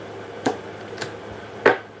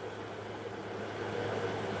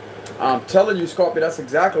 I'm telling you, Scorpio, that's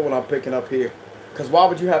exactly what I'm picking up here. Because why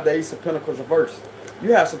would you have the Ace of Pentacles reversed?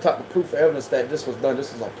 You have some type of proof or evidence that this was done.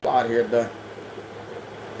 This is a plot here done.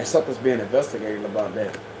 And something's being investigated about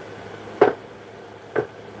that.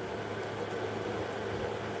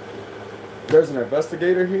 There's an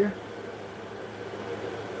investigator here.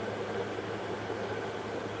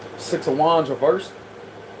 Six of Wands reversed.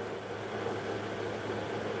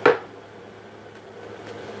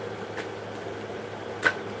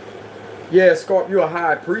 Yeah, Scorpio, you're a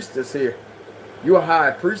high priestess here. You're a high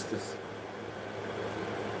priestess.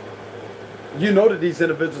 You know that these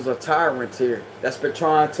individuals are tyrants here that's been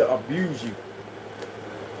trying to abuse you.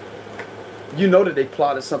 You know that they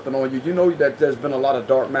plotted something on you. You know that there's been a lot of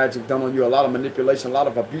dark magic done on you, a lot of manipulation, a lot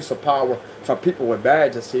of abuse of power from people with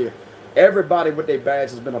badges here. Everybody with their badge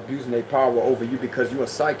has been abusing their power over you because you're a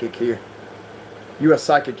psychic here. You're a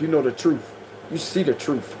psychic. You know the truth. You see the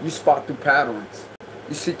truth. You spot through patterns.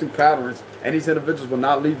 You see through patterns. And these individuals will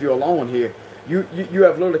not leave you alone here. You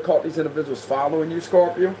have literally caught these individuals following you,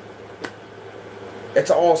 Scorpio. It's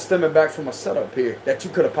all stemming back from a setup here that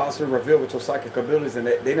you could have possibly revealed with your psychic abilities, and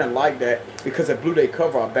they didn't like that because it blew their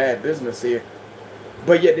cover of bad business here.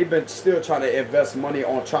 But yet they've been still trying to invest money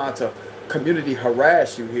on trying to community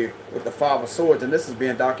harass you here with the Five of Swords, and this is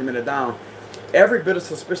being documented down. Every bit of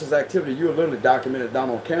suspicious activity you are literally documented down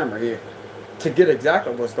on camera here to get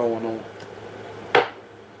exactly what's going on.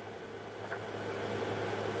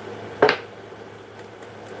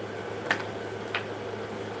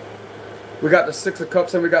 We got the Six of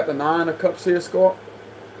Cups and we got the Nine of Cups here, Scorp.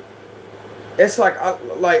 It's like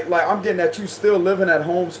I'm getting that you still living at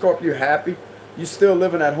home, Scorp. You happy? You still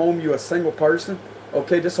living at home? You a single person?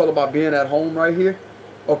 Okay, this is all about being at home right here.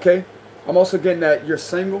 Okay, I'm also getting that you're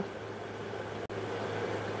single.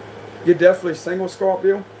 You're definitely single,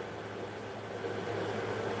 Scorpio.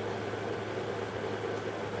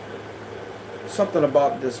 Something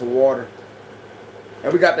about this water.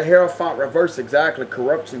 And we got the Hierophant reverse, exactly,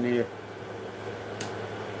 corruption here.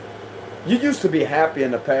 You used to be happy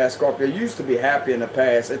in the past, Scorpio. You used to be happy in the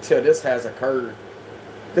past until this has occurred.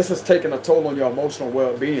 This has taken a toll on your emotional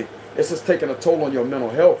well-being. This has taken a toll on your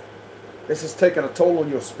mental health. This has taken a toll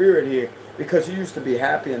on your spirit here because you used to be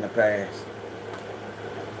happy in the past.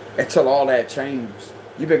 Until all that changed.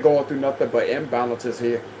 You've been going through nothing but imbalances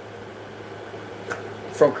here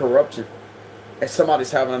from corruption. And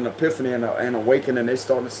somebody's having an epiphany and an awakening. They're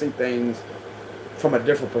starting to see things from a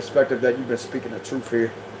different perspective that you've been speaking the truth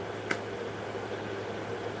here.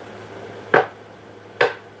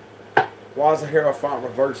 Why is the Hierophant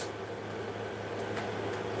reversed?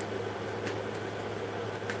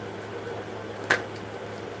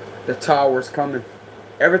 The Tower is coming.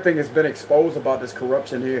 Everything has been exposed about this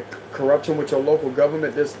corruption here. Corruption with your local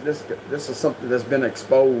government. This is something that's been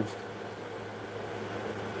exposed.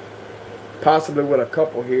 Possibly with a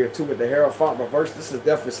couple here too with the Hierophant reversed. This is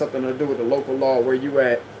definitely something to do with the local law where you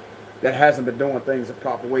at. that hasn't been doing things the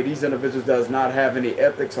proper way. These individuals does not have any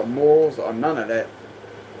ethics or morals or none of that.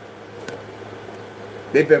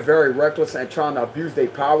 They've been very reckless and trying to abuse their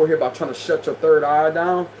power here by trying to shut your third eye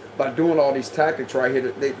down by doing all these tactics right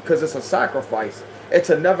here. Because it's a sacrifice. It's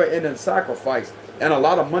a never-ending sacrifice. And a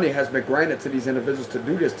lot of money has been granted to these individuals to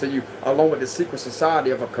do this to you, along with the secret society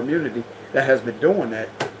of a community that has been doing that.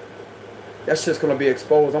 That's just going to be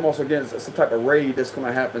exposed. I'm also getting some type of raid that's going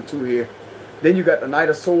to happen too here. Then you got the Knight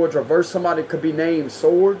of Swords reverse. Somebody could be named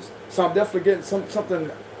Swords. So I'm definitely getting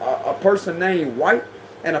something, a person named White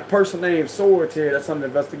and a person named Swords here. That's under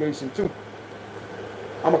investigation too.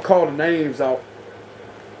 I'm going to call the names out.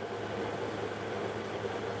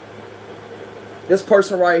 This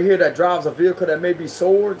person right here that drives a vehicle that may be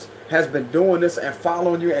Swords has been doing this and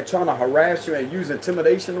following you and trying to harass you and use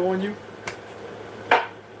intimidation on you.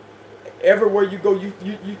 Everywhere you go,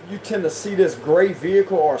 you tend to see this gray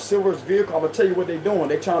vehicle or silver vehicle. I'm going to tell you what they're doing.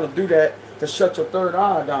 They're trying to do that to shut your third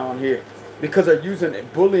eye down here. Because they're using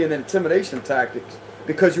bullying and intimidation tactics.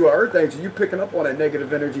 Because you are Earth Angel, you picking up on that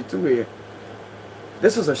negative energy too here.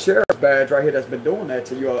 This is a sheriff's badge right here that's been doing that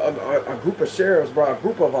to you. A group of sheriffs, bro. A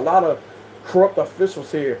group of a lot of corrupt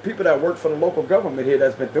officials here. People that work for the local government here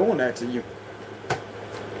that's been doing that to you.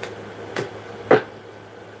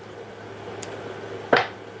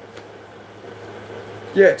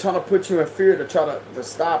 Yeah, trying to put you in fear to try to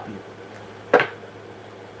stop you.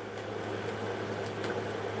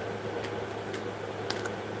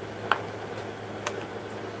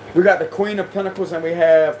 We got the Queen of Pentacles and we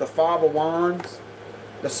have the Five of Wands,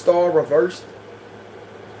 the Star reversed.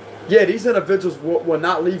 Yeah, these individuals will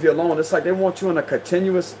not leave you alone. It's like they want you in a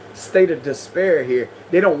continuous state of despair here.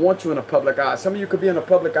 They don't want you in a public eye. Some of you could be in a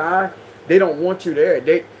public eye. They don't want you there.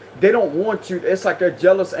 They don't want you. It's like they're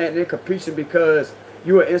jealous and incompetent because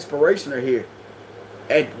you're an inspirational here.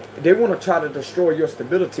 And they want to try to destroy your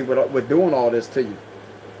stability with doing all this to you.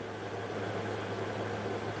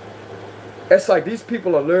 It's like these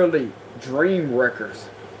people are literally dream wreckers.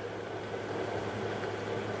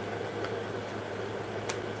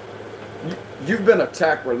 You've been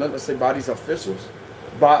attacked relentlessly by these officials,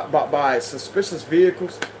 by suspicious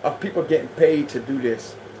vehicles of people getting paid to do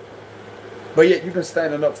this. But yet you've been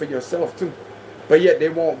standing up for yourself too. But yet they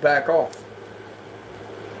won't back off.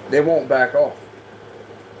 They won't back off.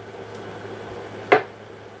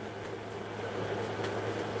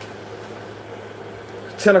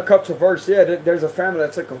 Ten of Cups reversed. Yeah, there's a family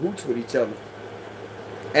that's in cahoots with each other.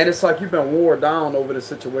 And it's like you've been worn down over the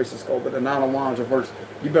situation, Scorpio. The Nine of Wands reversed.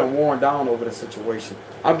 You've been worn down over the situation.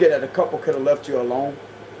 I'm getting that a couple could have left you alone.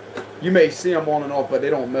 You may see them on and off, but they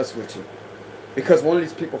don't mess with you. Because one of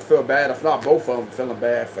these people feel bad, if not both of them feeling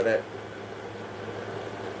bad for that.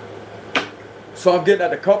 So I'm getting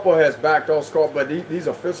that the couple has backed off, Scorpio, but these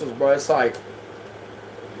officials, bro, it's like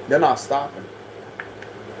they're not stopping.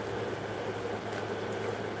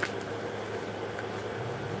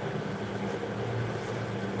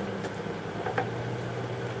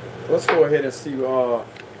 Let's go ahead and see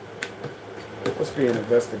what's being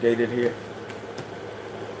investigated here.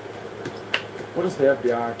 What is the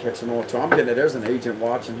FBI catching on to? I'm getting that there's an agent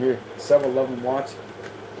watching here. Several of them watching.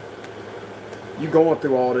 You going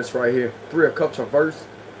through all this right here. Three of Cups reversed.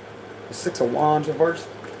 The Six of Wands reversed.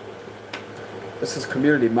 This is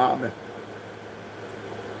community mobbing.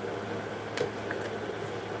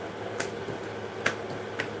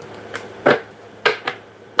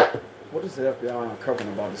 What is the FBI uncovering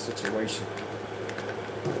about the situation?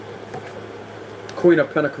 Queen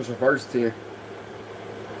of Pentacles reversed here.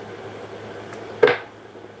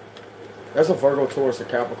 There's a Virgo, Taurus, and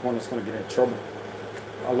Capricorn that's going to get in trouble.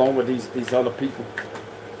 Along with these other people.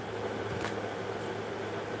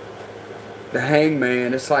 The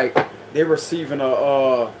Hangman, it's like they're receiving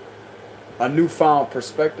a newfound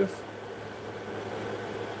perspective.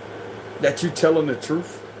 That you telling the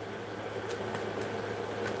truth.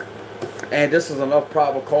 And this is enough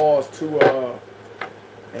probable cause to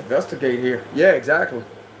investigate here. Yeah, exactly.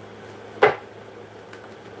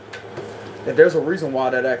 That there's a reason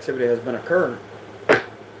why that activity has been occurring.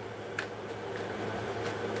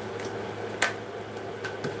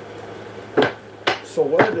 So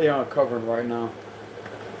what are they uncovering right now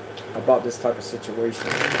about this type of situation?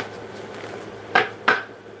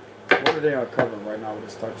 What are they uncovering right now with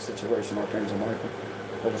this type of situation, Archangel Michael?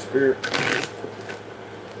 Holy Spirit.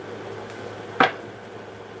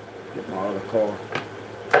 Get my other card.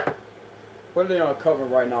 What are they uncovering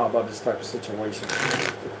right now about this type of situation?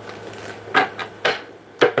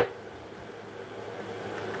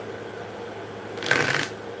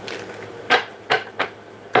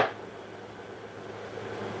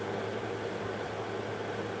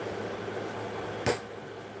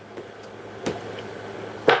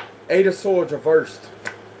 Eight of Swords reversed.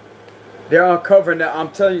 They're uncovering that.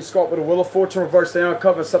 I'm telling you, Scorpio, the Wheel of Fortune reversed. They're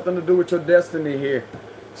uncovering something to do with your destiny here.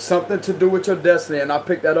 Something to do with your destiny. And I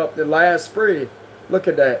picked that up the last spread. Look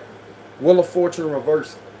at that. Wheel of Fortune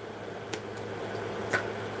reversed.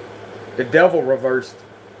 The Devil reversed.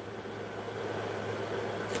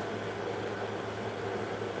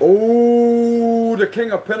 Oh, the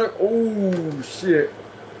King of Pentacles. Oh, shit.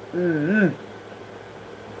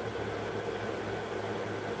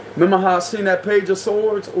 Remember how I seen that Page of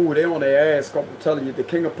Swords? Oh, they on their ass. I'm telling you, the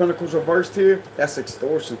King of Pentacles reversed here. That's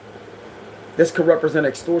extortion. This could represent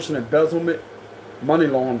extortion, embezzlement, money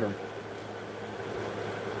laundering.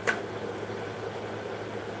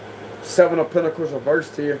 Seven of Pentacles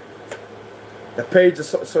reversed here. The Page of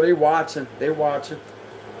Swords. So they watching. They watching.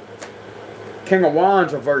 King of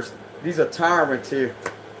Wands reversed. These are tyrants here.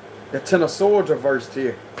 The Ten of Swords reversed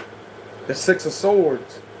here. The Six of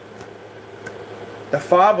Swords. The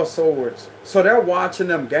Five of Swords. So they're watching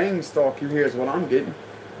them gang stalk you here is what I'm getting.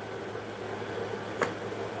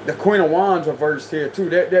 The Queen of Wands reversed here too.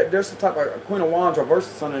 There's some type of Queen of Wands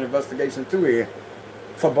reversed on an investigation too here.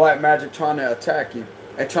 For black magic trying to attack you.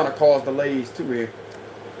 And trying to cause delays too here.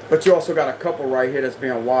 But you also got a couple right here that's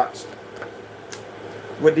being watched.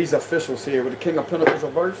 With these officials here. With the King of Pentacles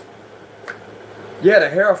reversed. Yeah, the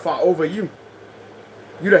Hierophant over you.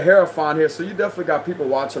 You the Hierophant here. So you definitely got people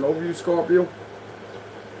watching over you, Scorpio.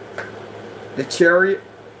 The Chariot.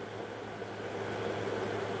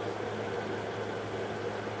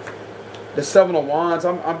 The Seven of Wands.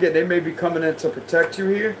 I'm getting they may be coming in to protect you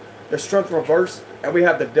here. The Strength reversed. And we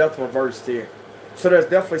have the Death reversed here. So there's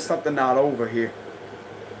definitely something not over here.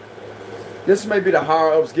 This may be the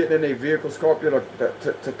higher-ups getting in a vehicle, Scorpio,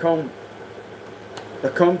 to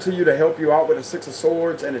come to you to help you out with the Six of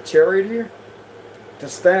Swords and the Chariot here. To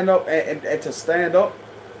stand up and to stand up.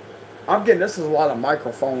 I'm getting this is a lot of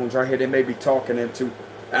microphones right here they may be talking into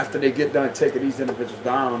after they get done taking these individuals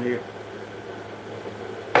down here.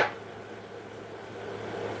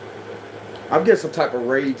 I'm getting some type of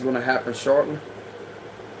rage going to happen shortly.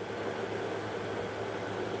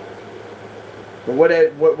 But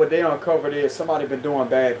what they uncovered is somebody been doing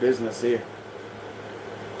bad business here.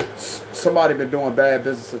 Somebody been doing bad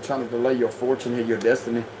business of trying to delay your fortune here, your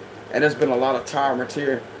destiny. And there's been a lot of tyrants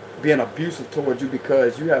here being abusive towards you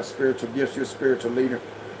because you have spiritual gifts. You're a spiritual leader.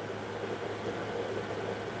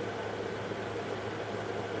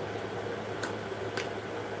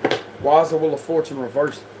 Why is the Wheel of Fortune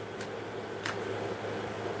reversed?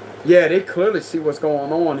 Yeah, they clearly see what's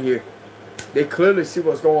going on here. They clearly see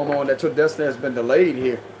what's going on, that your destiny has been delayed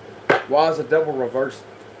here. Why is the Devil reversed?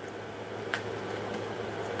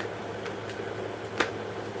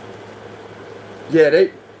 Yeah,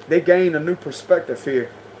 they gain a new perspective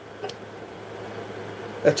here.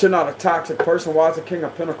 That you're not a toxic person. Why is the King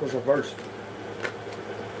of Pentacles reversed?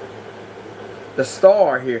 The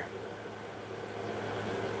Star here.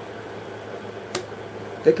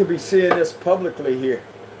 They could be seeing this publicly here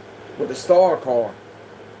with the Star card.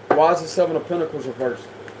 Why is the Seven of Pentacles reversed?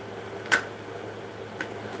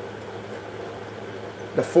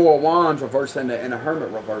 The Four of Wands reversed and the Hermit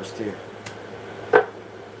reversed here.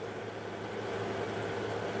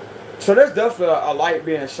 So there's definitely a light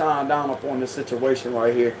being shined down upon this situation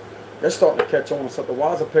right here. They're starting to catch on to something.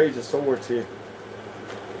 Why is the Page of Swords here?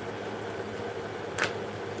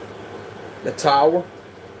 The Tower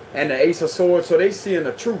and the Ace of Swords. So they seeing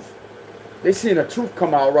the truth. They seeing the truth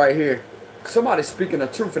come out right here. Somebody's speaking the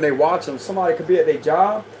truth and they watch them. Somebody could be at their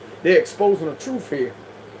job. They're exposing the truth here.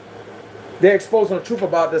 They're exposing the truth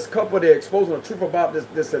about this couple. They're exposing the truth about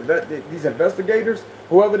these investigators.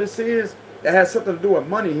 Whoever this is, that has something to do with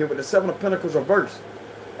money here with the Seven of Pentacles reversed.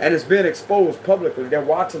 And it's being exposed publicly. They're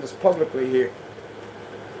watching this publicly here.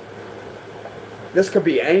 This could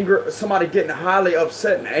be anger. Somebody getting highly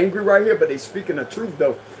upset and angry right here, but they speaking the truth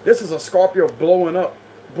though. This is a Scorpio blowing up.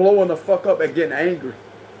 Blowing the fuck up and getting angry.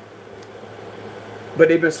 But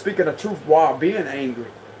they've been speaking the truth while being angry.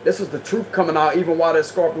 This is the truth coming out even while that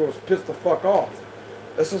Scorpio was pissed the fuck off.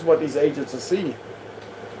 This is what these agents are seeing.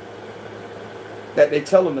 That they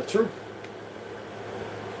telling the truth.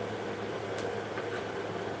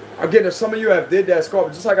 Again, if some of you have did that,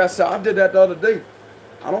 Scorpio, just like I said, I did that the other day.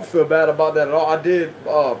 I don't feel bad about that at all. I did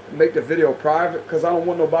make the video private because I don't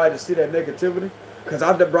want nobody to see that negativity. Because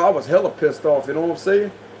I was hella pissed off, you know what I'm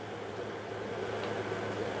saying?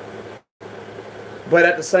 But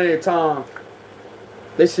at the same time,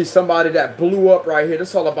 they see somebody that blew up right here. This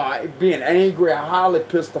is all about being angry and highly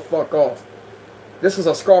pissed the fuck off. This is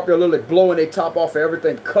a Scorpio literally blowing their top off of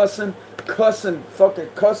everything. Fucking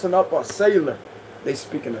cussing up a sailor. They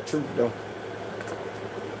speaking the truth though.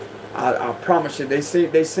 I promise you, they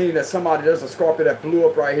seen that somebody, there's a Scorpio that blew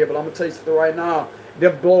up right here. But I'm going to tell you something right now. They're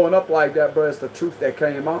blowing up like that, but it's the truth that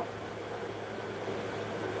came out.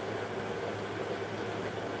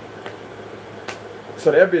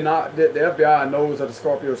 So the FBI knows that the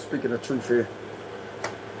Scorpio is speaking the truth here.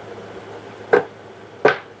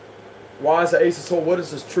 Why is the Ace of Swords? What is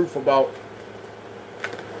this truth about?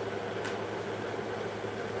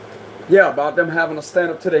 Yeah, about them having to stand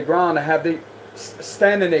up to their ground and have they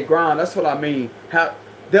stand in their ground. That's what I mean.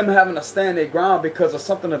 Them having to stand their ground because of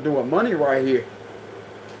something to do with money right here.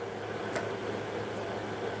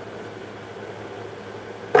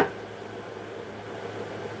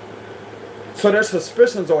 So their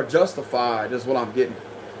suspicions are justified, is what I'm getting.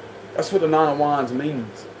 That's what the Nine of Wands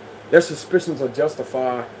means. Their suspicions are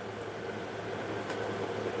justified.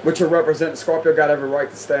 Which will represent Scorpio got every right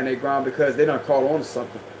to stand their ground because they done caught on to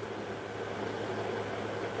something.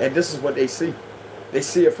 And this is what they see. They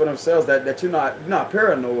see it for themselves that you're not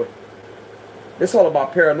paranoid. It's all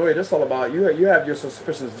about paranoia. It's all about you have your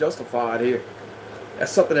suspicions justified here.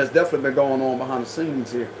 That's something that's definitely been going on behind the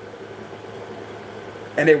scenes here.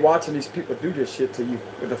 And they watching these people do this shit to you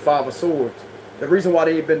with the Five of Swords. The reason why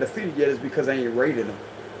they ain't been defeated yet is because they ain't raided them.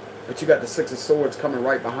 But you got the Six of Swords coming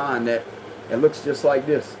right behind that. It looks just like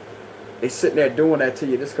this. They sitting there doing that to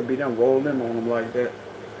you. This could be them rolling them on them like that.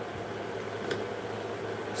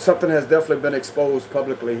 Something has definitely been exposed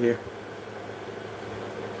publicly here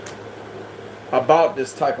about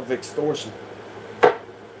this type of extortion.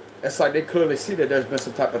 It's like they clearly see that there's been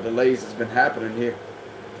some type of delays that's been happening here.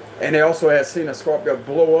 And they also had seen a Scorpio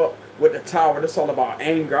blow up with the tower. This is all about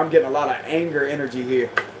anger. I'm getting a lot of anger energy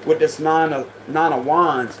here with this nine of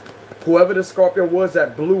Wands. Whoever the Scorpio was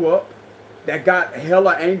that blew up, that got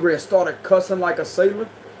hella angry and started cussing like a sailor,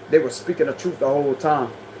 they were speaking the truth the whole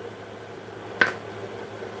time.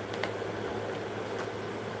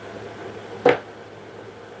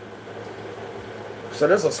 So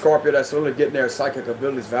there's a Scorpio that's really getting their psychic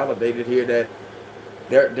abilities validated here, that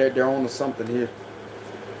they're on to something here.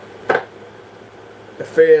 The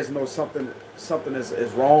feds know something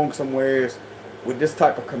is wrong somewhere with this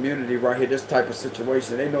type of community right here, this type of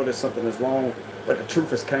situation. They know that something is wrong, but the truth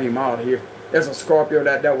has came out here. There's a Scorpio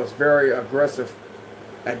that was very aggressive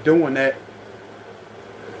at doing that.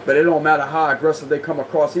 But it don't matter how aggressive they come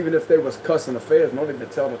across, even if they was cussing, the feds know they can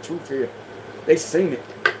tell the truth here. They seen it.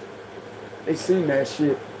 They seen that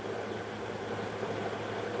shit.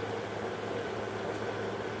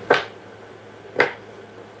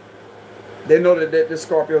 They know that this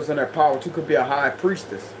Scorpio's in their power too. Could be a high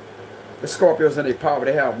priestess. The Scorpio's in their power.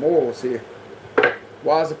 They have morals here.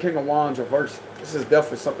 Why is the King of Wands reversed? This is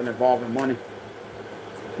definitely something involving money.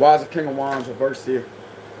 Why is the King of Wands reversed here?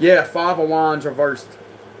 Yeah, Five of Wands reversed.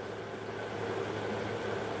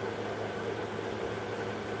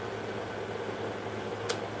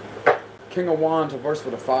 King of Wands reversed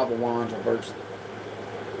with a Five of Wands reversed.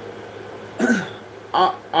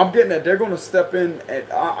 I'm getting that they're going to step in and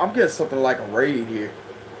I'm getting something like a raid here.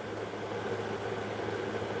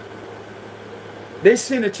 They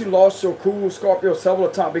seen that you lost your cool, Scorpio, several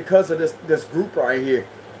times because of this group right here.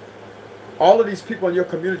 All of these people in your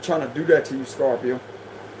community trying to do that to you, Scorpio.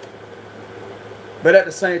 But at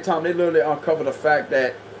the same time, they literally uncover the fact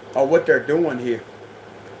that of what they're doing here.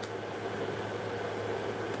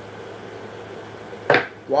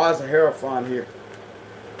 Why is the Hierophant here?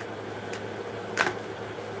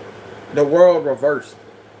 The World reversed.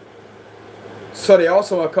 So they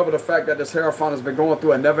also uncover the fact that this Hierophant has been going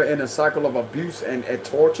through a never-ending cycle of abuse and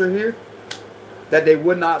torture here. That they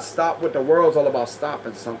would not stop. With the World's all about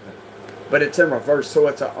stopping something. But it's in reverse. So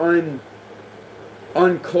it's an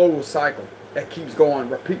unclosed cycle that keeps going,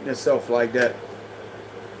 repeating itself like that.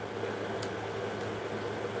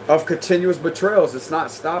 Of continuous betrayals. It's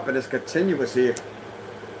not stopping. It's continuous here.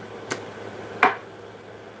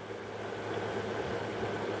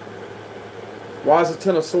 Why is the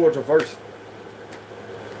Ten of Swords reversed?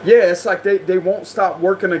 Yeah, it's like they won't stop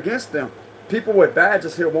working against them. People with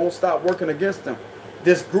badges here won't stop working against them.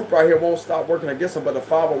 This group right here won't stop working against them, but the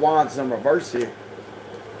Five of Wands is in reverse here.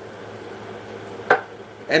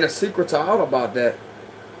 And the secrets are out about that.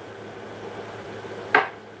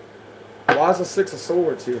 Why is the Six of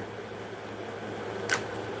Swords here?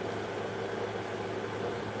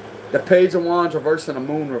 The Page of Wands reversed and the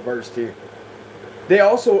Moon reversed here. They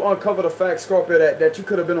also uncover the fact, Scorpio, that you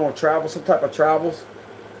could have been on travel, some type of travels,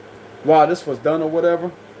 while this was done or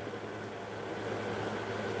whatever.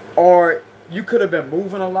 Or you could have been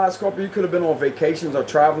moving a lot, Scorpio. You could have been on vacations or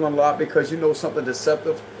traveling a lot because you know something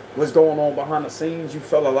deceptive was going on behind the scenes. You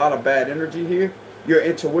felt a lot of bad energy here. Your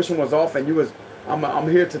intuition was off, and you was. I'm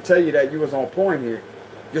here to tell you that you was on point here.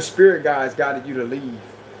 Your spirit guides guided you to leave.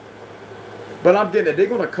 But I'm getting it. They're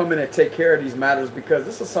going to come in and take care of these matters because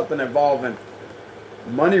this is something involving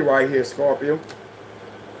money right here, Scorpio.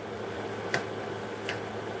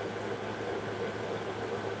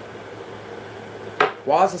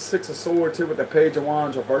 Why is the Six of Swords here with the Page of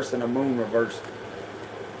Wands reversed and the Moon reversed?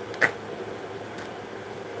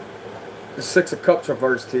 The Six of Cups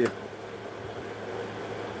reversed here.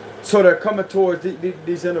 So they're coming towards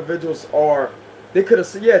these individuals are, they could have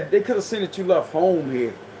seen, yeah, they could have seen that you left home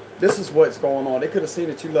here. This is what's going on. They could have seen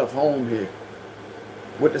that you left home here.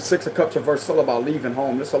 With the Six of Cups reversed, it's all about leaving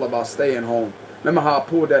home. It's all about staying home. Remember how I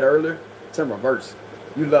pulled that earlier? It's in reverse.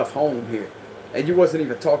 You left home here. And you wasn't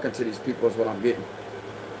even talking to these people is what I'm getting.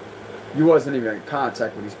 You wasn't even in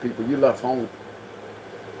contact with these people. You left home.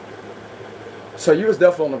 So you was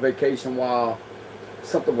definitely on a vacation while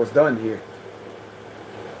something was done here.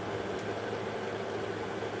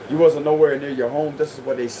 You wasn't nowhere near your home. This is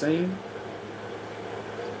what they seen.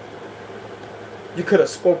 You could have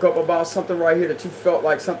spoke up about something right here that you felt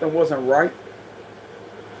like something wasn't right.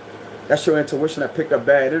 That's your intuition that picked up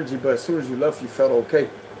bad energy, but as soon as you left, you felt okay.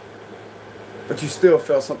 But you still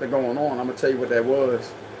felt something going on. I'm going to tell you what that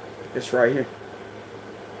was. It's right here.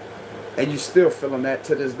 And you still feeling that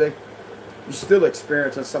to this day. You're still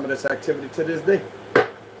experiencing some of this activity to this day.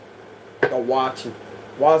 The watching.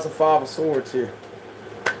 Why is the Five of Swords here?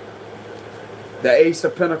 The Ace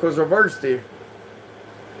of Pentacles reversed here.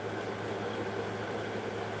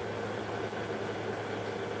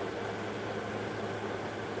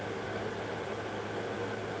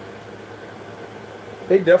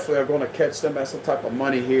 They definitely are going to catch them at some type of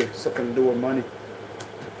money here. Something to do with money.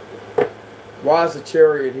 Why is the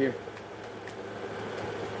Chariot here?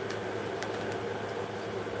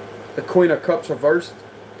 The Queen of Cups reversed.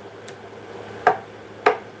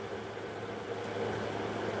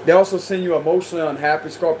 They also seen you emotionally unhappy,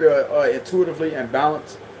 Scorpio, intuitively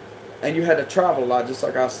imbalanced. And you had to travel a lot, just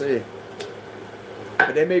like I said.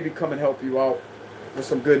 But they may be coming to help you out with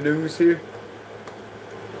some good news here.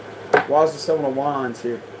 Why is the Seven of Wands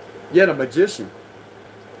here? Yeah, the Magician.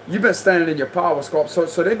 You've been standing in your power, Scorpio.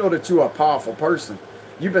 So they know that you are a powerful person.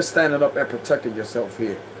 You've been standing up and protecting yourself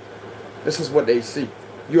here. This is what they see.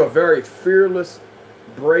 You're a very fearless,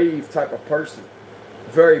 brave type of person.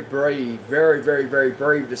 Very brave. Very, very, very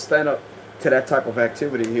brave to stand up to that type of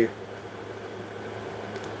activity here.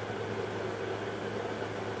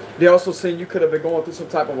 They also seen you could have been going through some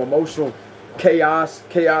type of emotional chaos,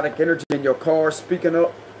 chaotic energy in your car, speaking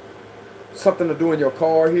up. Something to do in your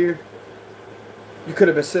car here. You could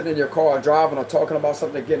have been sitting in your car driving or talking about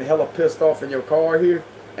something, getting hella pissed off in your car here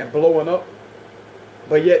and blowing up.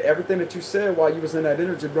 But yet everything that you said while you was in that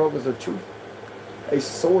energy, bro, was the truth. Ace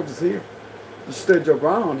of Swords is here. You stood your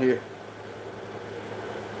ground here.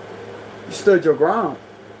 You stood your ground.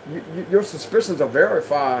 Your suspicions are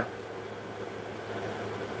verified.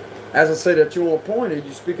 As I say that you're on point and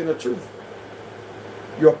you're speaking the truth.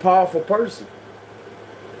 You're a powerful person.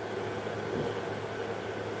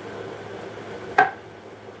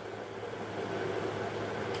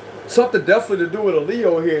 Something definitely to do with a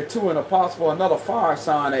Leo here too, and a possible another fire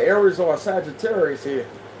sign, an Aries or a Sagittarius here.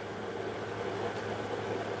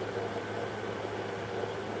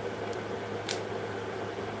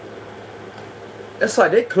 It's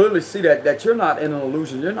like they clearly see that you're not in an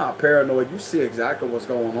illusion, you're not paranoid, you see exactly what's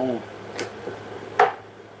going on.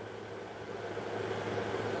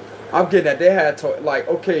 I'm getting that they had to, like,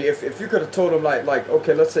 okay, if you could have told them, like,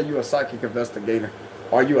 okay, let's say you're a psychic investigator,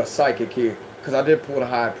 or you a psychic here, because I did pull the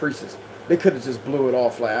High Priestess. They could have just blew it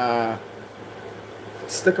off like,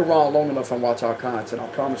 stick around long enough and watch our content. I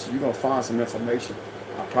promise you, you're going to find some information.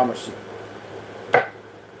 I promise you.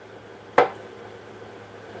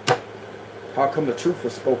 How come the truth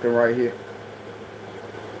was spoken right here?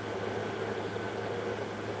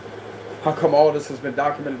 How come all this has been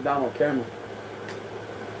documented down on camera?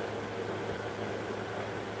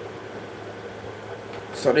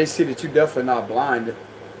 So they see that you're definitely not blinded.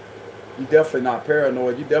 You're definitely not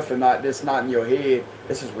paranoid. You're definitely not, this not in your head.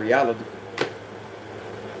 This is reality.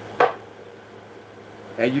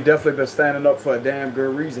 And you definitely been standing up for a damn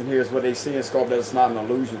good reason. Here's what they see in Scorpio, that it's not an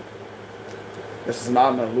illusion. This is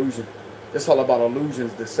not an illusion. It's all about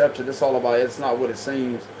illusions, deception. It's all about, it's not what it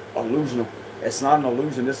seems, illusional. It's not an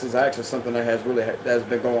illusion. This is actually something that has really, that has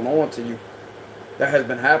been going on to you. That has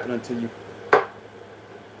been happening to you.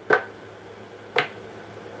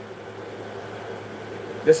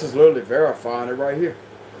 This is literally verifying it right here.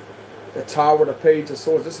 The Tower, the Page of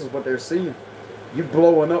Swords, this is what they're seeing. You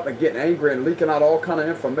blowing up and getting angry and leaking out all kind of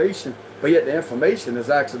information, but yet the information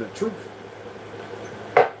is actually the truth.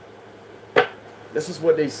 This is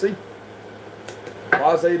what they see.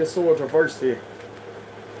 Why is the 8 of Swords reversed here?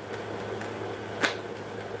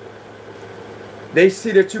 They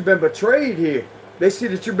see that you've been betrayed here. They see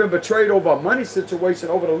that you've been betrayed over a money situation,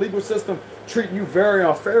 over the legal system, treating you very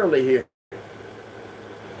unfairly here.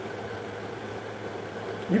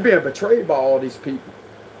 You're being betrayed by all these people.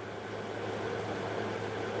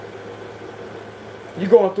 You're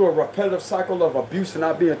going through a repetitive cycle of abuse and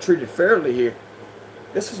not being treated fairly here.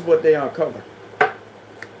 This is what they uncover.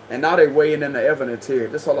 And now they're weighing in the evidence here.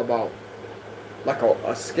 This is all about like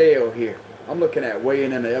a scale here. I'm looking at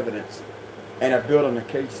weighing in the evidence. And they're building a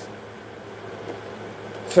case.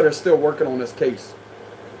 So they're still working on this case.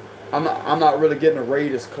 I'm not really getting a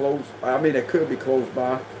raid as close. I mean, it could be close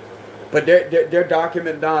by. But they're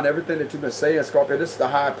documenting down everything that you've been saying, Scorpio. This is the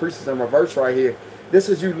High Priestess in reverse right here. This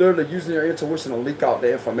is you literally using your intuition to leak out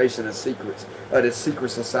the information and secrets of this secret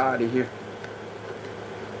society here.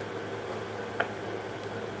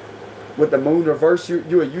 With the Moon reverse,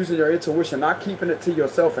 you are using your intuition, not keeping it to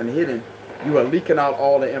yourself and hidden. You are leaking out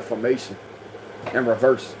all the information in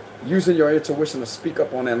reverse. Using your intuition to speak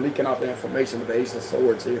up on that and leaking out the information with the Ace of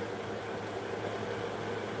Swords here.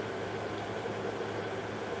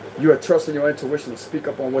 You are trusting your intuition to speak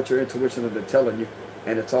up on what your intuition has been telling you.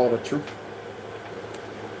 And it's all the truth.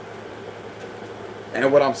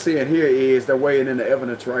 And what I'm seeing here is they're weighing in the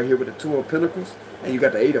evidence right here with the 2 of Pentacles. And you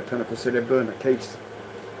got the 8 of Pentacles, so they're building a case.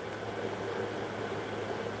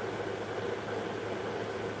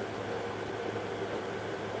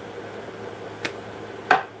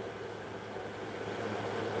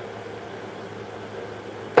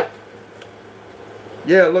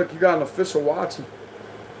 Yeah, look, you got an official watching.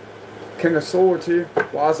 King of Swords here.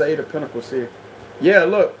 Why is the 8 of Pentacles here? Yeah,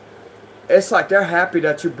 look. It's like they're happy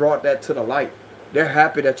that you brought that to the light. They're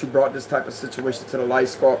happy that you brought this type of situation to the light,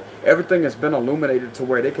 Scorp. Everything has been illuminated to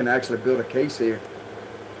where they can actually build a case here.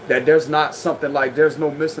 That there's not something like there's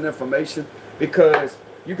no missing information. Because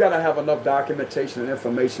you got to have enough documentation and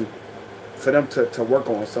information for them to work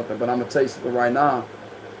on something. But I'm going to tell you something right now.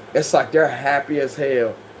 It's like they're happy as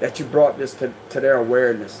hell that you brought this to their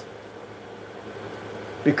awareness.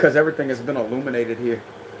 Because everything has been illuminated here.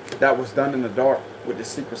 That was done in the dark with the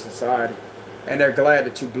secret society. And they're glad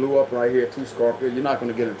that you blew up right here too, Scorpio. You're not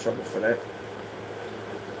going to get in trouble for that.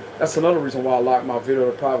 That's another reason why I locked my video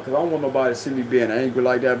to private. Because I don't want nobody to see me being angry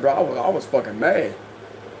like that, bro. I was fucking mad.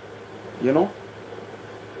 You know?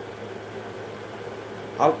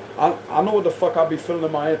 I know what the fuck I be feeling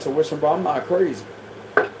in my intuition, bro. I'm not crazy.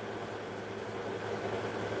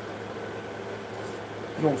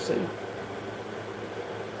 You know what I'm saying?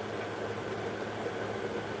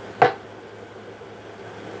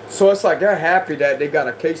 So it's like they're happy that they got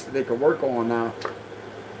a case that they can work on now.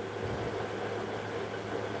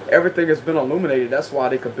 Everything has been illuminated. That's why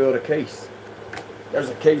they could build a case. There's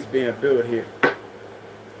a case being built here.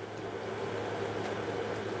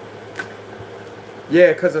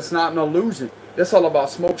 Yeah, because it's not an illusion. This all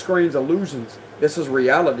about smoke screens, illusions. This is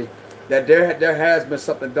reality. That there has been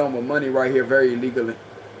something done with money right here very illegally.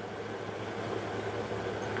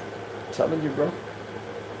 I'm telling you, bro.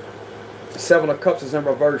 7 of Cups is in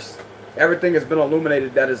reverse. Everything has been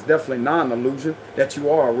illuminated. That is definitely not an illusion. That you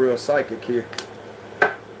are a real psychic here.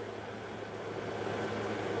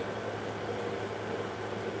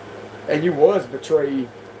 And you was betrayed.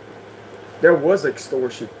 There was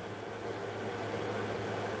extortion.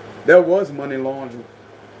 There was money laundering.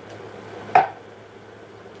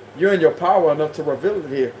 You're in your power enough to reveal it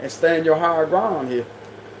here and stand your higher ground here.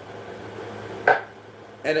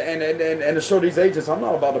 And to show these agents, I'm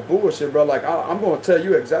not about the bullshit, bro. Like, I'm going to tell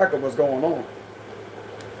you exactly what's going on.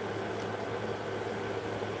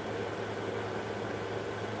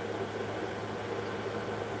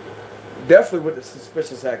 Definitely with the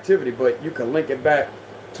suspicious activity, but you can link it back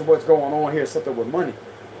to what's going on here, something with money.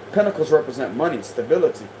 Pentacles represent money,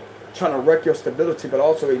 stability. Trying to wreck your stability, but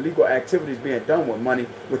also illegal activities being done with money,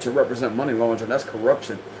 which will represent money laundering. That's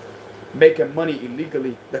corruption. Making money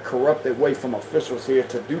illegally, the corrupted way from officials here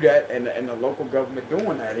to do that, and the local government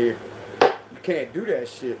doing that here. You can't do that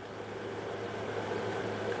shit.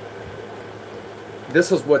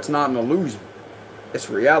 This is what's not an illusion. It's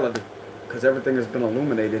reality, because everything has been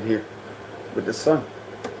illuminated here with the sun.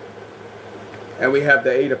 And we have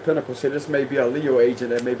the 8 of Pentacles here. This may be a Leo agent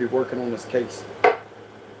that may be working on this case.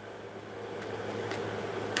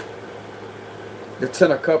 The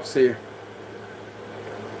 10 of Cups here.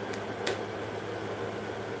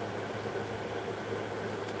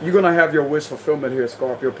 You're going to have your wish fulfillment here,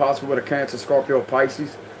 Scorpio. Possibly with a Cancer, Scorpio, or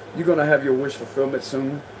Pisces. You're going to have your wish fulfillment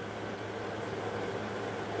soon.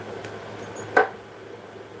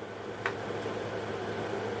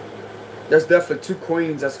 There's definitely 2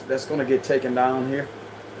 queens that's going to get taken down here.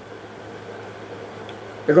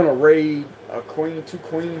 They're going to raid a queen, 2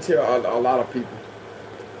 queens here, a lot of people.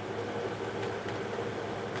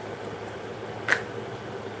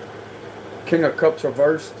 King of Cups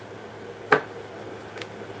reversed.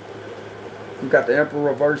 You got the Emperor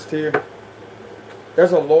reversed here.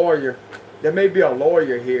 There's a lawyer. There may be a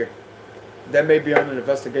lawyer here that may be under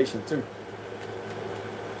investigation too.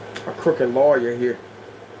 A crooked lawyer here.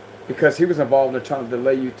 Because he was involved in trying to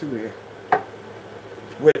delay you too here.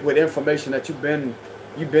 With information that you've been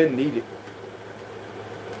needed.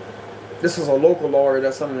 This is a local lawyer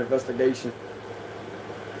that's under investigation.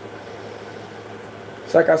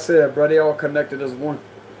 It's like I said, bro, they all connected as one.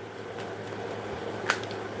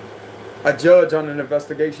 A judge on an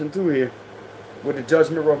investigation too here, with the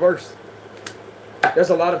judgment reversed.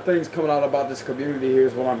 There's a lot of things coming out about this community here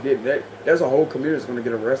is what I'm getting. There's a whole community that's going to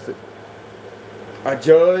get arrested. A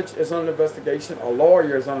judge is on an investigation. A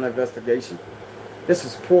lawyer is on an investigation. This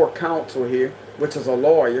is poor counsel here, which is a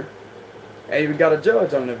lawyer. And we got a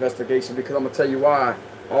judge on an investigation, because I'm going to tell you why.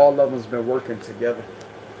 All of them's been working together.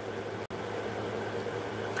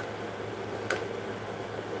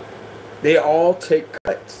 They all take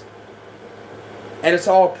cuts. And it's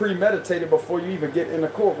all premeditated before you even get in the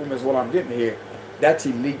courtroom is what I'm getting here. That's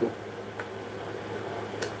illegal.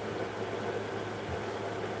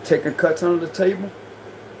 Taking cuts under the table.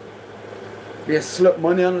 Being slipped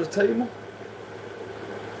money under the table.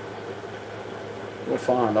 We'll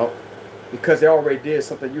find out. Because they already did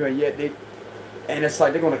something you ain't yet did. And it's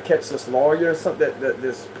like they're going to catch this lawyer or something.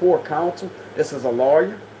 This poor counsel. This is a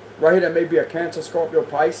lawyer. Right here that may be a Cancer, Scorpio,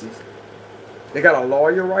 Pisces. They got a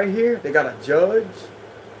lawyer right here. They got a judge.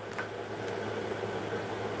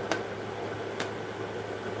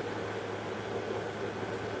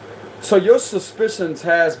 So your suspicions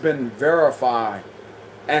has been verified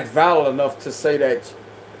and valid enough to say that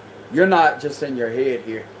you're not just in your head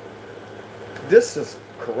here. This is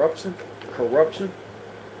corruption, corruption,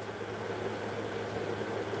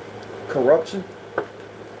 corruption.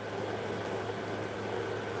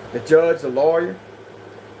 The judge, the lawyer.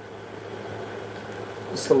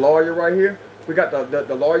 It's the lawyer right here. We got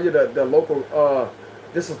the lawyer, the local,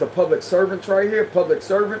 this is the public servants right here. Public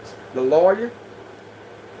servants, the lawyer,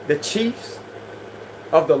 the chiefs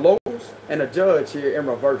of the locals, and the judge here in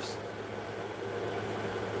reverse.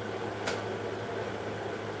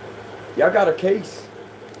 Y'all got a case.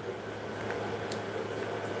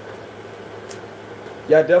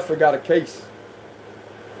 Y'all definitely got a case.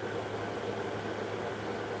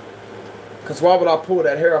 Because why would I pull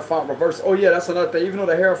that Hierophant reverse? Oh yeah, that's another thing. Even though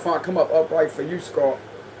the Hierophant come up upright for you, Scorp,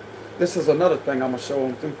 this is another thing I'm going to show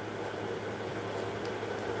them too.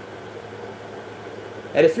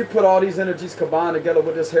 And if you put all these energies combined together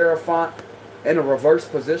with this Hierophant in a reverse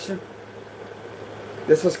position,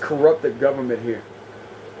 this is corrupted government here.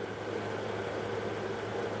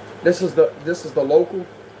 This is the local,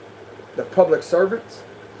 the public servants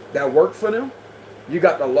that work for them. You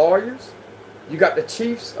got the lawyers. You got the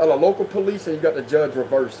chiefs of the local police, and you got the judge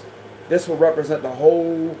reversed. This will represent the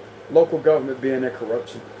whole local government being in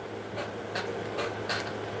corruption.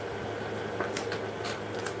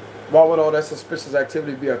 Why would all that suspicious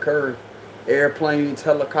activity be occurring? Airplanes,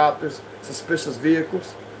 helicopters, suspicious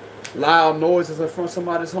vehicles, loud noises in front of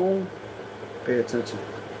somebody's home. Pay attention.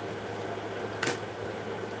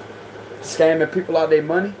 Scamming people out of their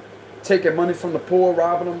money, taking money from the poor,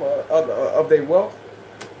 robbing them of their wealth.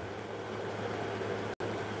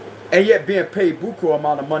 And yet being paid buku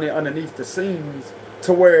amount of money underneath the scenes,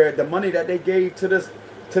 to where the money that they gave to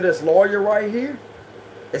this lawyer right here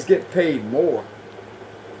is getting paid more.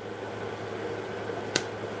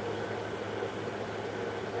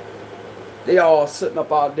 They all sitting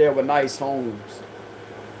up out there with nice homes.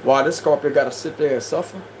 Why this Scorpio got to sit there and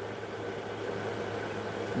suffer?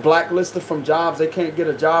 Blacklisted from jobs. They can't get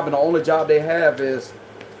a job, and the only job they have is,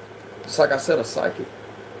 just like I said, a psychic.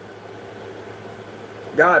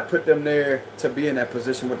 God put them there to be in that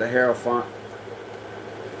position with the Hierophant.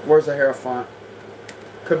 Where's the Hierophant?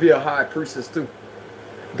 Could be a high priestess too.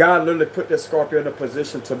 God literally put this Scorpio in a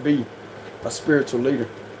position to be a spiritual leader,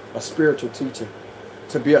 a spiritual teacher,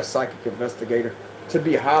 to be a psychic investigator, to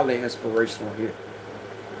be highly inspirational here.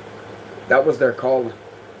 That was their calling,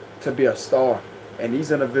 to be a star. And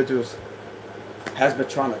these individuals has been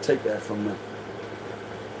trying to take that from them.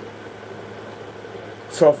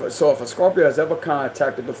 So if a Scorpio has ever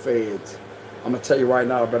contacted the feds, I'm going to tell you right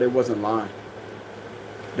now, but it wasn't lying.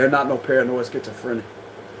 They're not no paranoid schizophrenic.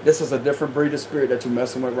 This is a different breed of spirit that you're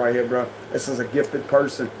messing with right here, bro. This is a gifted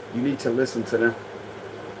person. You need to listen to them.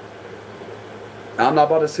 Now, I'm not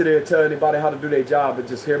about to sit here and tell anybody how to do their job, but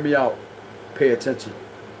just hear me out. Pay attention.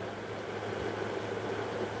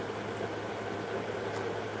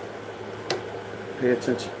 Pay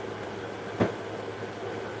attention.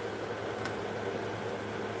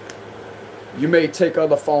 You may take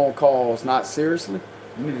other phone calls not seriously.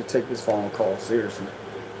 You need to take this phone call seriously.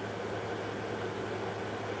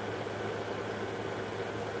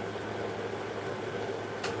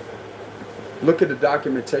 Look at the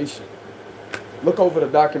documentation. Look over the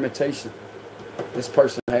documentation this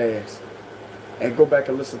person has. And go back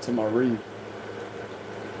and listen to my read.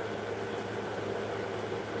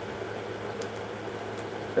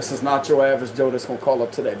 This is not your average Joe that's going to call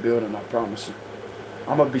up to that building, I promise you.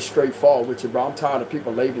 I'm going to be straightforward with you, bro. I'm tired of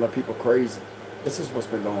people labeling people crazy. This is what's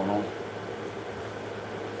been going on.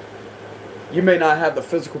 You may not have the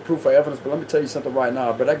physical proof or evidence, but let me tell you something right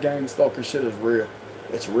now. But that gang stalking shit is real.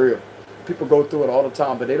 It's real. People go through it all the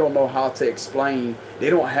time, but they don't know how to explain. They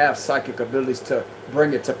don't have psychic abilities to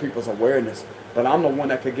bring it to people's awareness. But I'm the one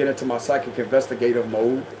that could get into my psychic investigative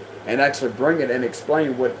mode and actually bring it and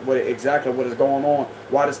explain exactly what is going on,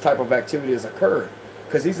 why this type of activity is occurring.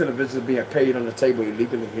 Because these individuals are being paid on the table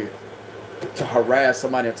illegally here to harass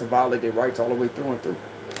somebody and to violate their rights all the way through and through.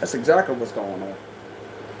 That's exactly what's going on.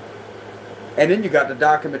 And then you got the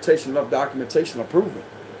documentation, love documentation to prove it.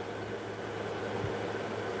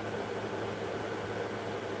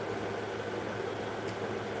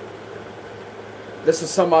 This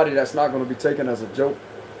is somebody that's not going to be taken as a joke.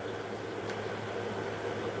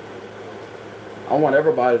 I want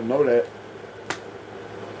everybody to know that.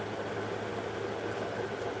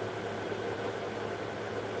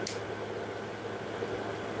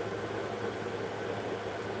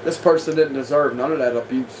 This person didn't deserve none of that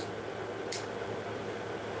abuse.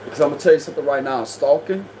 Because I'm going to tell you something right now.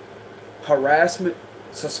 Stalking, harassment,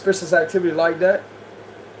 suspicious activity like that,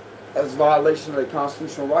 that's a violation of their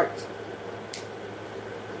constitutional rights.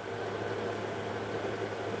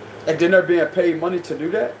 And then they're being paid money to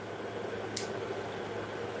do that.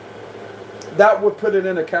 That would put it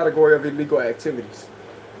in a category of illegal activities.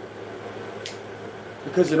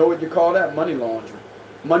 Because you know what you call that? Money laundering.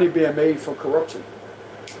 Money being made for corruption.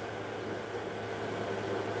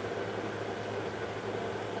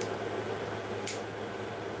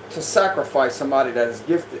 To sacrifice somebody that is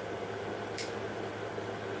gifted.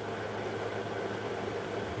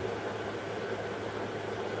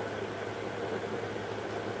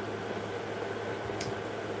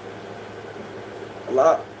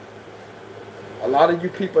 A lot of you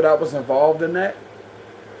people that was involved in that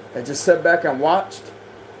and just sat back and watched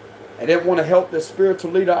and didn't want to help their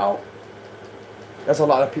spiritual leader out, there's a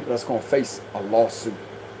lot of people that's going to face a lawsuit.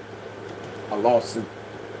 A lawsuit.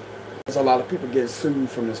 There's a lot of people getting sued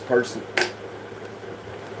from this person.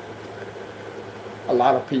 A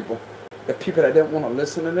lot of people. The people that didn't want to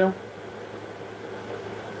listen to them,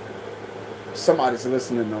 somebody's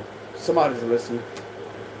listening though. Somebody's listening.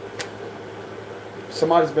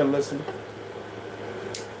 Somebody's been listening.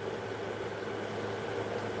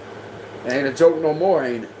 It ain't a joke no more,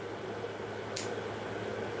 ain't it?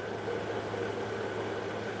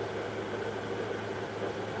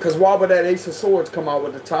 Because why would that Ace of Swords come out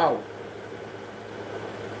with the Tower?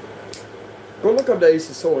 Go look up the Ace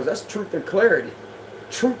of Swords. That's truth and clarity.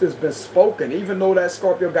 Truth has been spoken. Even though that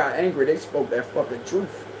Scorpio got angry, they spoke that fucking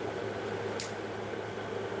truth.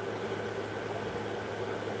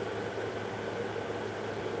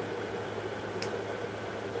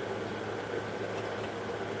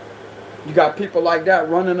 You got people like that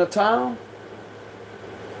running a town?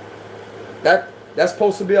 That's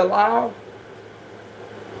supposed to be allowed?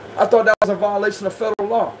 I thought that was a violation of federal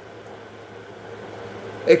law.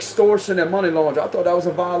 Extortion and money laundering. I thought that was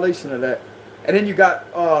a violation of that. And then you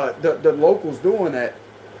got the locals doing that.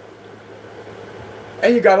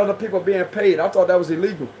 And you got other people being paid. I thought that was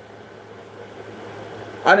illegal.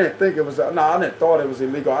 I didn't think it was. No, I didn't thought it was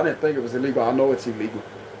illegal. I didn't think it was illegal. I know it's illegal.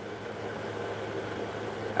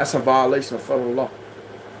 That's a violation of federal law.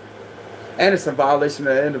 And it's a violation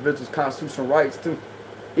of the individual's constitutional rights too.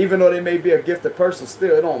 Even though they may be a gifted person,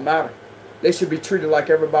 still it don't matter. They should be treated like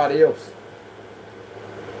everybody else.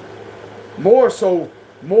 More so,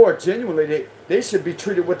 more genuinely, they should be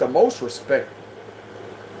treated with the most respect.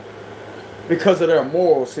 Because of their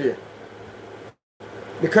morals here.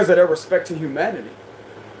 Because of their respect to humanity.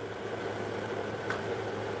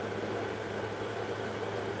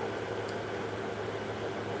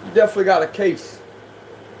 You definitely got a case.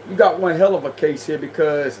 You got one hell of a case here,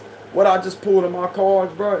 because what I just pulled in my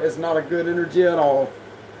cards, bro, is not a good energy at all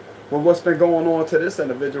with what's been going on to this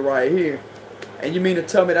individual right here. And you mean to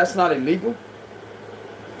tell me that's not illegal?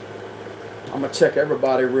 I'm going to check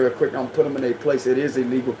everybody real quick. I'm going to put them in their place. It is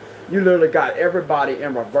illegal. You literally got everybody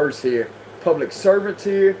in reverse here. public servants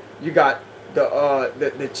here. You got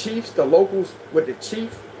the chiefs, the locals with the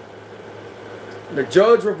chief. The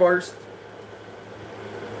judge reversed.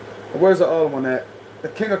 Where's the other one at? The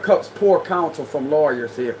King of Cups, poor counsel from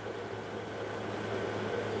lawyers here.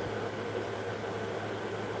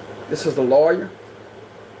 This is the lawyer.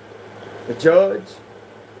 The judge.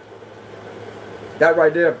 That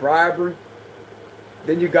right there, bribery.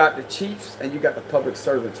 Then you got the chiefs and you got the public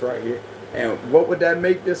servants right here. And what would that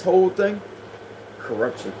make this whole thing?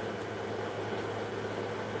 Corruption.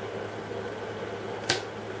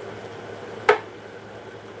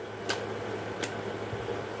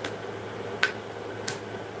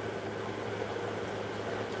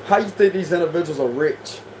 How you think these individuals are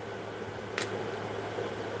rich?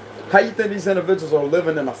 How you think these individuals are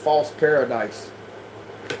living in a false paradise?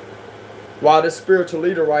 While this spiritual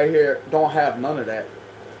leader right here don't have none of that.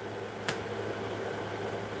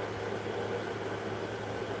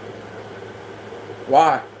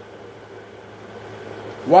 Why?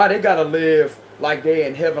 Why they gotta live like they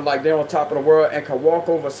in heaven, like they're on top of the world, and can walk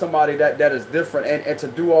over somebody that is different, and to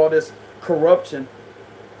do all this corruption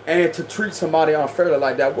and to treat somebody unfairly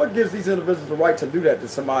like that? What gives these individuals the right to do that to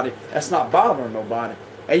somebody that's not bothering nobody?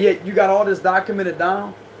 And yet you got all this documented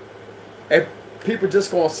down, and people just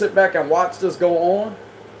gonna sit back and watch this go on?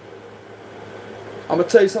 I'm gonna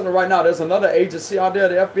tell you something right now. There's another agency out there,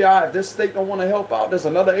 the FBI. If this state don't want to help out, there's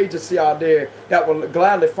another agency out there that will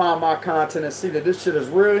gladly find my content and see that this shit is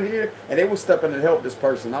real here, and they will step in and help this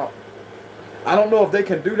person out. I don't know if they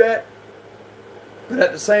can do that, but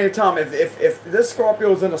at the same time, if this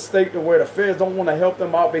Scorpio is in a state to where the feds don't want to help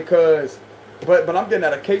them out because, but I'm getting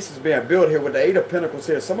at a case is being built here with the Eight of Pentacles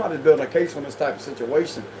here. Somebody's building a case on this type of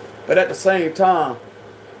situation. But at the same time,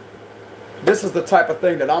 this is the type of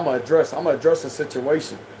thing that I'm going to address. I'm going to address the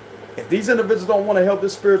situation. If these individuals don't want to help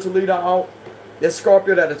this spiritual leader out, this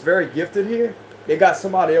Scorpio that is very gifted here, they got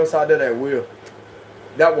somebody else out there that will.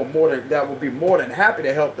 That will be more than happy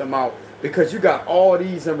to help them out. Because you got all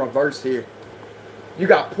these in reverse here. You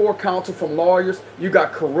got poor counsel from lawyers. You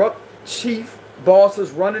got corrupt chief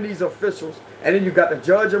bosses running these officials. And then you got the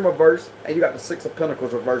judge in reverse. And you got the Six of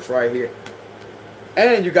Pentacles reverse right here.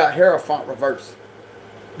 And you got Hierophant reverse.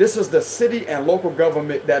 This is the city and local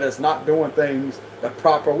government that is not doing things the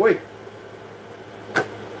proper way.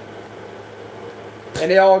 And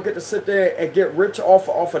they all get to sit there and get rich off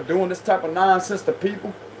of doing this type of nonsense to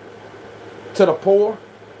people, to the poor.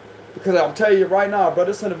 Because I'll tell you right now, bro,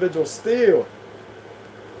 this individual still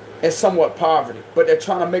in somewhat poverty, but they're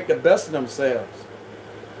trying to make the best of themselves.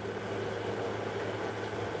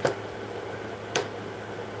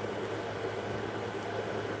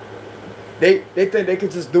 They think they can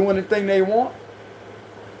just do anything they want.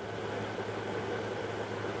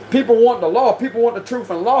 People want the law. People want the truth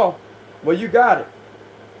and law. Well, you got it.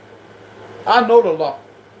 I know the law.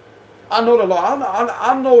 I know the law.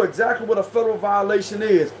 I know exactly what a federal violation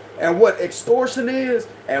is. And what extortion is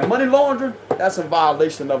and money laundering, that's a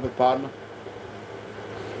violation of it, partner.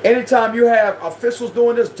 Anytime you have officials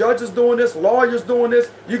doing this, judges doing this, lawyers doing this,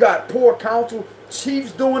 you got poor counsel,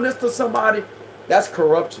 chiefs doing this to somebody, that's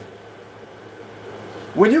corruption.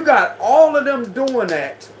 When you got all of them doing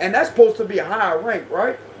that, and that's supposed to be a higher rank,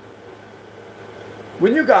 right?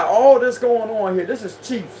 When you got all this going on here, this is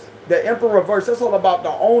chiefs, the emperor reverse. That's all about the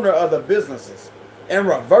owner of the businesses in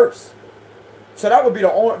reverse. So that would be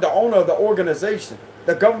the owner of the organization,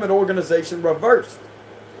 the government organization reversed.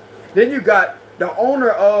 Then you got the owner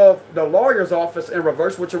of the lawyer's office in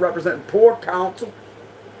reverse, which are representing poor counsel,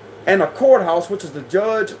 and a courthouse, which is the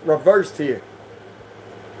judge reversed here.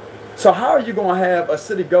 So how are you going to have a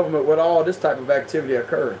city government with all this type of activity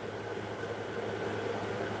occurring?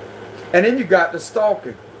 And then you got the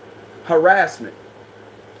stalking, harassment,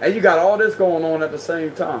 and you got all this going on at the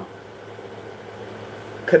same time.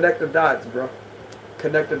 Connect the dots, bro.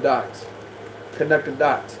 Connect the dots. Connect the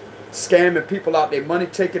dots. Scamming people out their money,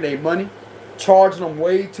 taking their money, charging them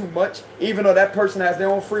way too much. Even though that person has their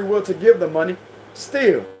own free will to give the money,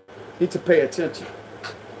 still need to pay attention.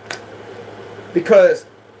 Because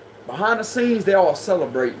behind the scenes, they're all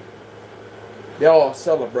celebrating. They're all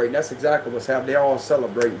celebrating. That's exactly what's happening. They're all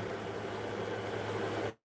celebrating.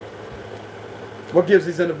 What gives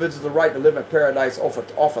these individuals the right to live in paradise off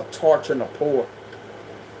of torturing the poor?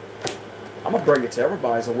 I'm going to bring it to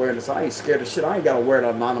everybody's awareness. I ain't scared of shit. I ain't got to wear an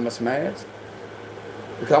anonymous mask.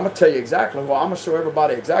 Because I'm going to tell you exactly who I am. I'm going to show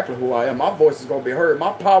everybody exactly who I am. My voice is going to be heard.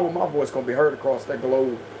 My power, my voice is going to be heard across that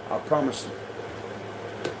globe. I promise you.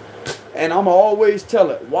 And I'm going to always tell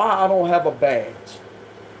it why I don't have a badge.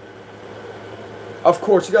 Of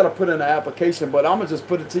course, you got to put in an application, but I'm going to just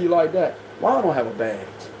put it to you like that. Why I don't have a badge?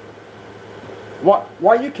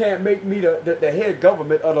 Why you can't make me the head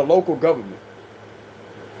government of the local government?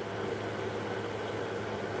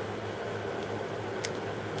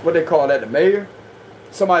 What they call that, the mayor?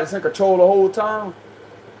 Somebody that's in control the whole time?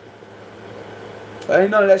 Ain't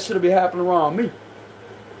none of that shit be happening around me.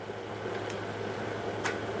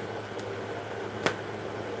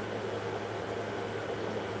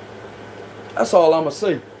 That's all I'm going to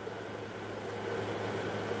say.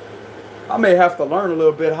 I may have to learn a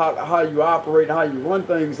little bit how you operate and how you run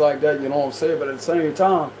things like that, you know what I'm saying? But at the same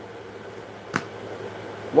time,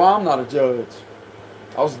 well, I'm not a judge.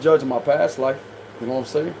 I was a judge in my past life, you know what I'm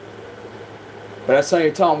saying? But at the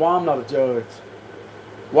same time, why I'm not a judge?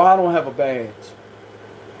 Why I don't have a badge?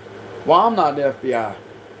 Why I'm not in the FBI?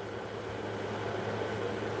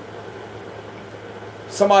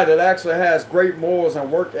 Somebody that actually has great morals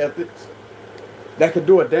and work ethics, that could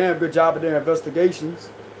do a damn good job of their investigations,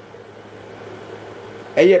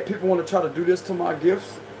 and yet people want to try to do this to my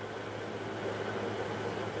gifts.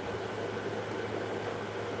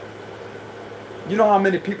 You know how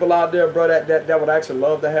many people out there, bro, that would actually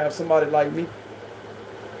love to have somebody like me?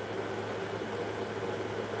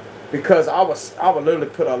 Because I would literally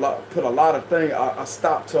put a lot of things, a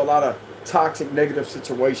stop to a lot of toxic, negative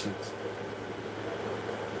situations.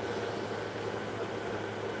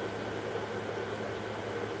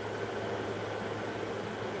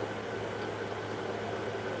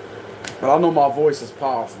 But I know my voice is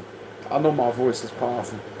powerful. I know my voice is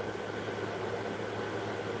powerful.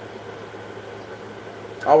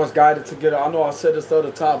 I was guided to get I know I said this the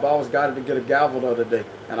other time, but I was guided to get a gavel the other day.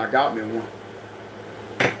 And I got me one.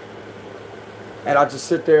 And I just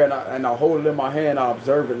sit there and I hold it in my hand. I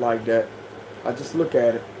observe it like that. I just look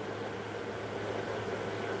at it.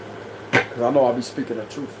 Because I know I'll be speaking the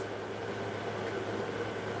truth.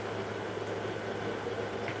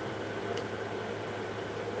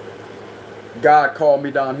 God called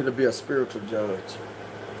me down here to be a spiritual judge.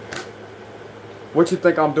 What you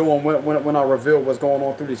think I'm doing when I reveal what's going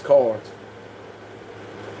on through these cards?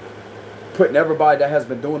 Putting everybody that has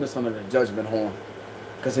been doing this under the judgment horn.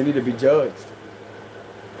 Because they need to be judged.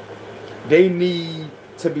 They need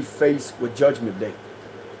to be faced with Judgment Day.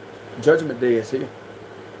 Judgment Day is here.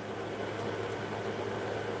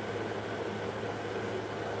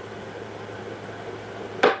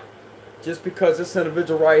 Just because this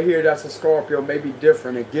individual right here that's a Scorpio may be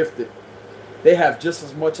different and gifted, they have just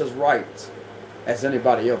as much as rights as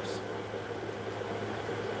anybody else.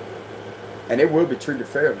 And they will be treated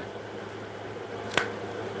fairly.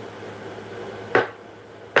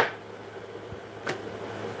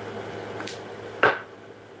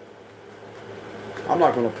 I'm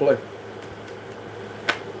not going to play.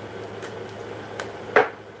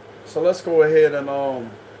 So let's go ahead and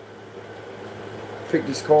pick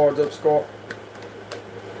these cards up, Scorp.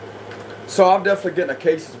 So I'm definitely getting a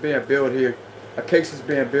case is being built here. A case is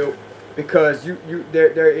being built because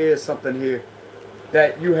there is something here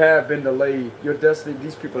that you have been delayed. Your destiny,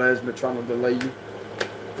 these people has been trying to delay you.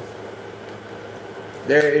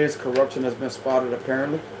 There is corruption that's been spotted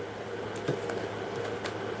apparently.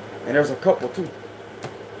 And there's a couple too.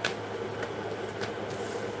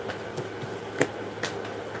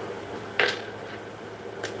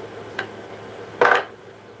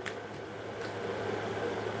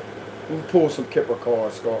 We'll pull some Kipper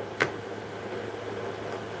cards, Scott.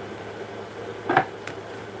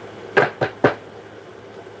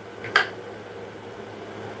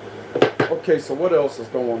 Okay, so what else is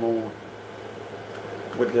going on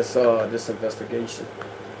with this this investigation?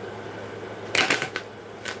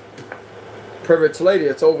 Privileged lady,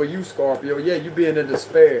 it's over you, Scorpio. Yeah, you being in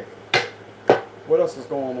despair. What else is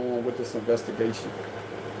going on with this investigation?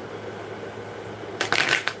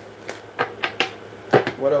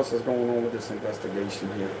 What else is going on with this investigation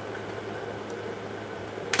here?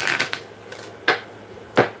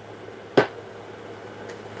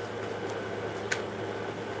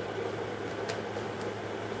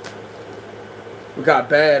 We got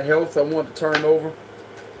bad health I want to turn over.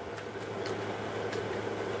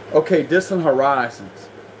 Okay, distant horizons.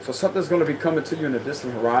 So something's going to be coming to you in the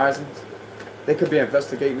distant horizons. They could be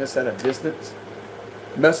investigating this at a distance.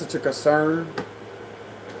 Message of concern.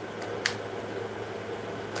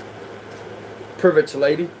 Privileged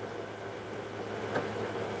lady.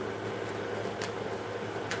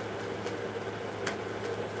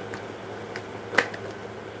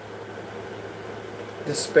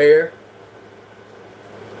 Despair.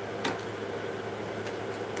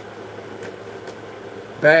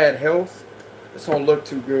 Bad health. This don't look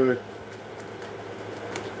too good.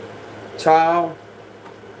 Child.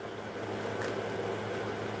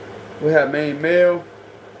 We have main male.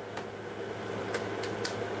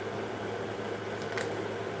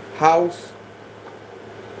 House.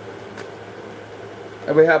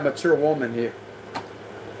 And we have mature woman here.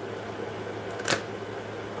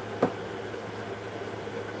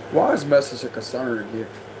 Why is message of concern here?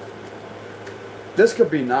 This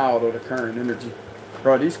could be now, though, the current energy.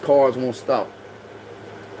 Bro, these cards won't stop.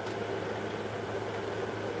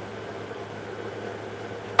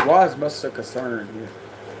 Why is message of concern here?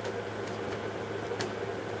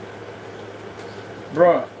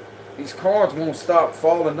 Bro, these cards won't stop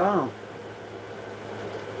falling down.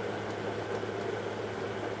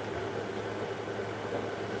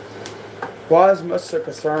 Why is message of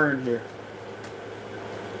concern here?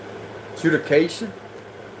 Adjudication.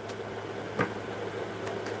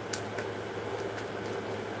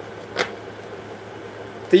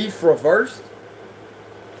 Thief reversed.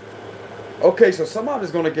 Okay, so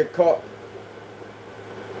somebody's going to get caught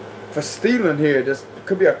for stealing here. This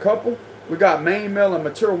could be a couple. We got main male and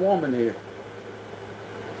mature woman here.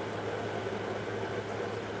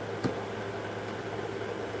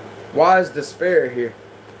 Why is despair here?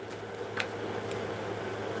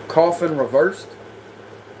 Coffin reversed.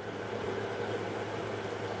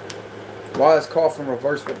 Why is coffin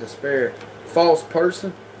reversed with despair? False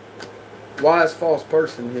person. Why is false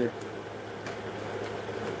person here?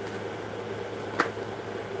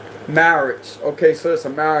 Marriage. Okay, so it's a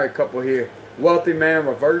married couple here. Wealthy man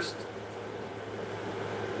reversed.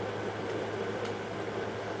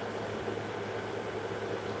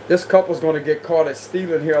 This couple's going to get caught at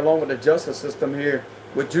stealing here along with the justice system here.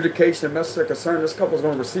 With adjudication, message of concern. This couple's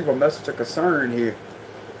going to receive a message of concern here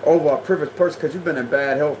over a privileged person, because you've been in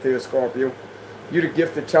bad health here, Scorpio. You're the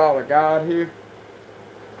gifted child of God here.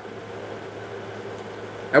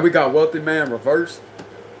 And we got wealthy man reversed.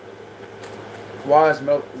 Why is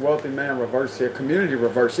wealthy man reversed here? Community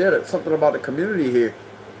reversed. Yeah, that's something about the community here.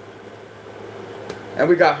 And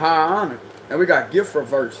we got high honor. And we got gift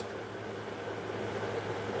reversed.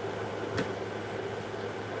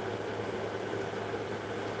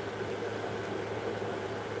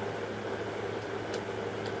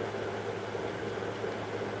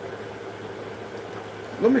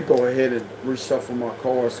 Let me go ahead and reshuffle my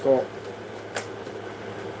cards, Scorp.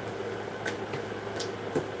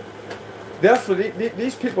 Definitely,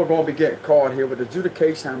 these people are going to be getting caught here with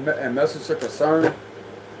adjudication and message of concern.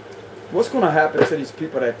 What's going to happen to these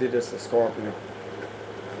people that did this to Scorpio?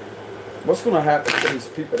 What's going to happen to these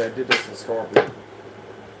people that did this to Scorpio?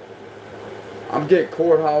 I'm getting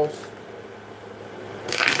courthouse.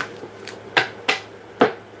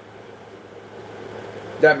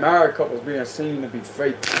 That married couple is being seen to be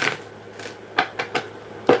fake,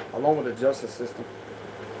 along with the justice system.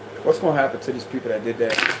 What's going to happen to these people that did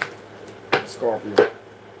that? Scorpio.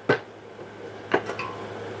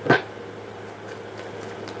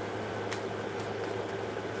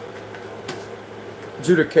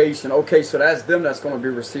 Adjudication. Okay, so that's them that's going to be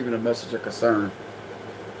receiving a message of concern.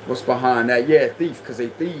 What's behind that? Yeah, thief, because they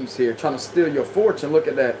thieves here trying to steal your fortune. Look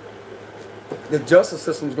at that. The justice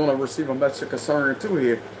system is going to receive a message of concern too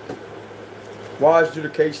here. Why is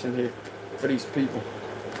adjudication here for these people?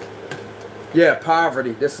 Yeah,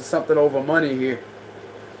 poverty. This is something over money here.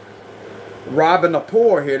 Robbing the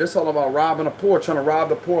poor here. This is all about robbing the poor. Trying to rob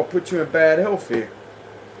the poor, put you in bad health here.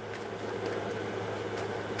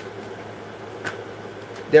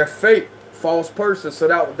 They're fake, false person. So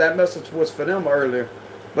that message was for them earlier.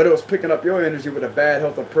 But it was picking up your energy with a bad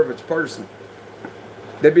health or privileged person.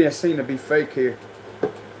 They're being seen to be fake here.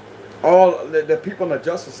 All the people in the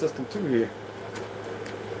justice system too here.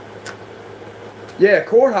 Yeah,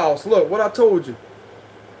 courthouse. Look, what I told you.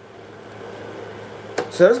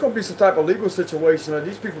 So there's going to be some type of legal situation of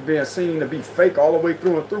these people being seen to be fake all the way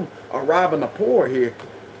through and through, or robbing the poor here.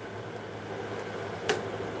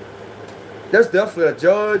 There's definitely a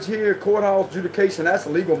judge here, courthouse, adjudication, that's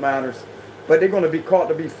legal matters. But they're going to be caught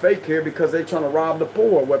to be fake here because they're trying to rob the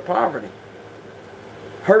poor with poverty.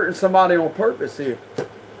 Hurting somebody on purpose here.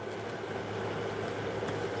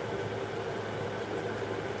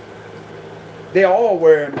 They're all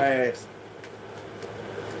wearing masks.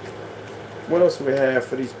 What else do we have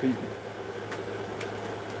for these people?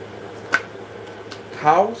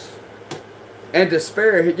 House and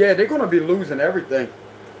despair. Yeah, they're going to be losing everything.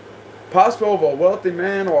 Possibly over a wealthy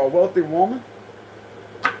man or a wealthy woman.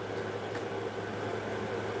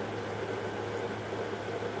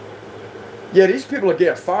 Yeah, these people are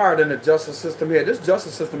getting fired in the justice system here. This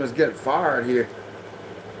justice system is getting fired here.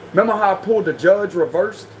 Remember how I pulled the judge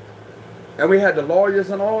reversed? And we had the lawyers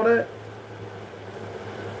and all that?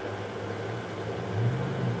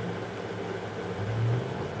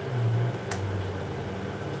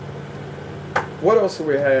 What else do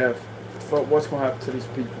we have for what's going to happen to these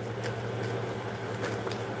people?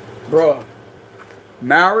 Bruh.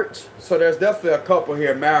 Marriage. So there's definitely a couple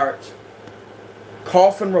here. Marriage.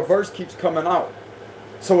 Coffin reverse keeps coming out.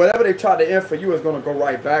 So whatever they try to end for you is going to go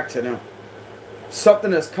right back to them.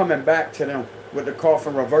 Something that's coming back to them with the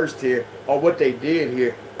coffin reversed here, or what they did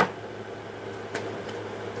here.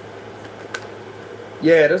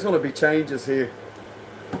 Yeah, there's going to be changes here.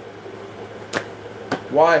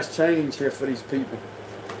 Wise change here for these people.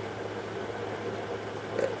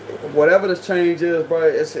 Whatever this change is, bro,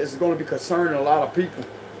 it's going to be concerning a lot of people.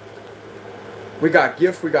 We got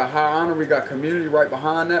gift, we got high honor, we got community right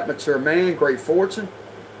behind that. Mature man, great fortune.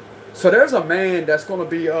 So there's a man that's going to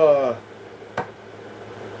be,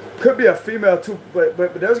 could be a female too, but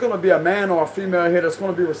there's going to be a man or a female here that's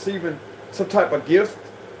going to be receiving some type of gift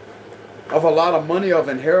of a lot of money, of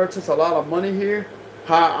inheritance, a lot of money here.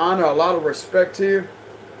 High honor, a lot of respect here.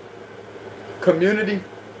 Community.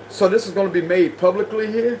 So this is going to be made publicly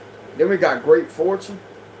here. Then we got great fortune.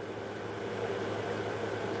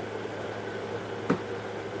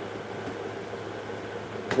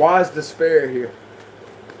 Wise despair here.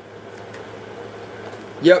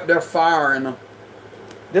 Yep, they're firing them.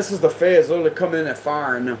 This is the feds literally coming in and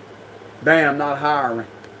firing them. Bam, not hiring.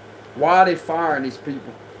 Why are they firing these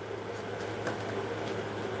people?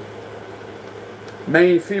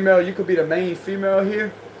 Main female, you could be the main female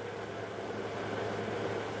here.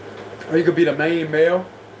 Or you could be the main male.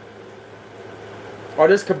 Or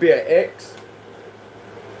this could be an ex.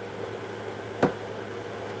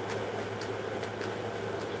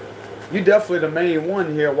 You definitely the main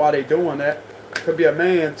one here while they doing that. Could be a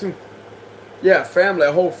man too. Yeah, family,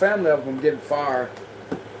 a whole family of them getting fired.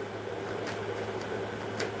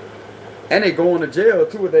 And they going to jail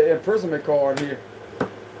too with their imprisonment card here.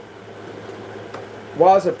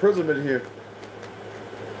 Why is imprisonment here?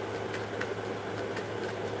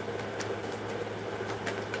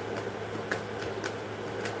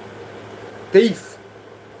 Thief.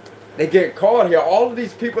 They get caught here. All of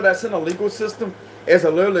these people that's in the legal system is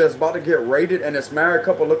literally about to get raided, and this married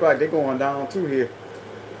couple look like they're going down too here.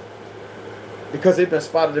 Because they've been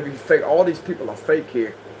spotted to be fake. All these people are fake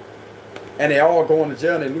here. And they all going to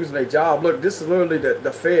jail and they losing their job. Look, this is literally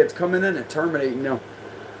the feds coming in and terminating them.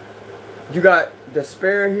 You got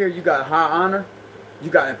despair here. You got high honor. You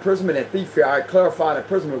got imprisonment and thief here. I clarified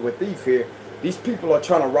imprisonment with thief here. These people are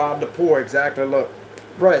trying to rob the poor. Exactly. Look,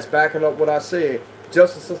 bro, it's backing up what I said.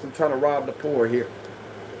 Justice system trying to rob the poor here.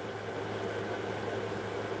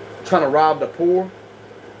 Trying to rob the poor.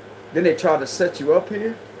 Then they try to set you up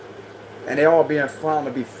here. And they all being found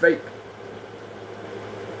to be fake.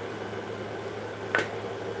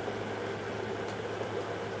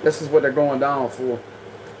 This is what they're going down for.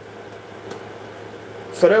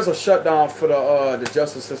 So there's a shutdown for the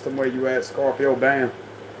justice system where you at, Scorpio. Bam.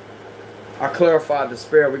 I clarified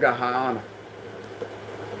despair. We got high honor.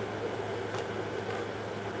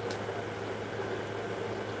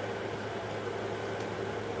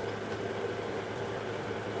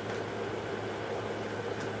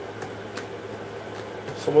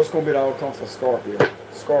 So what's going to be the outcome for Scorpio?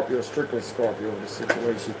 Scorpio, strictly Scorpio in this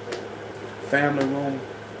situation. Family room,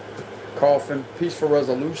 coffin, peaceful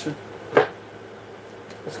resolution.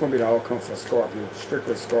 What's going to be the outcome for Scorpio?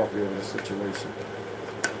 Strictly Scorpio in this situation.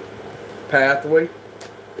 Pathway.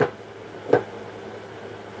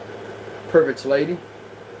 Privileged lady.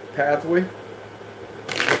 Pathway.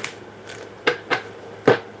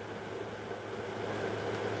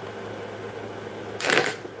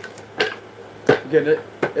 Get it?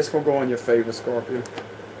 It's going to go in your favor, Scorpio.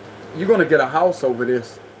 You're going to get a house over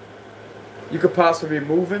this. You could possibly be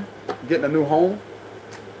moving, getting a new home.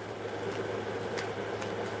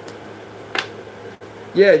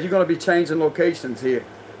 Yeah, you're going to be changing locations here.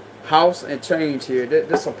 House and change here.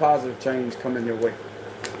 This is a positive change coming your way.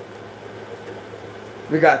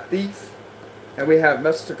 We got thief. And we have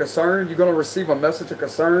message of concern. You're going to receive a message of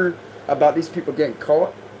concern about these people getting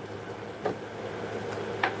caught.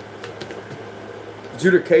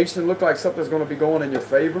 Adjudication. Look like something's going to be going in your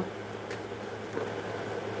favor.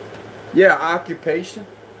 Yeah, occupation.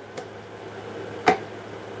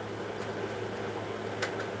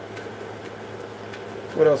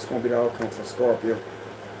 What else is going to be the outcome for Scorpio?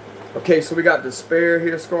 Okay, so we got despair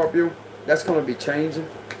here, Scorpio. That's going to be changing.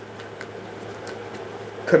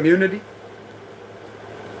 Community.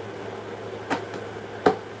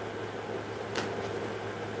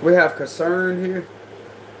 We have concern here.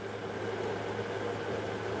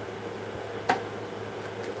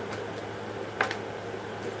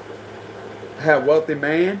 Have wealthy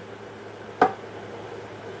man.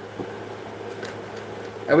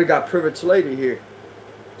 And we got privileged lady here.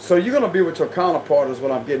 So you're going to be with your counterpart is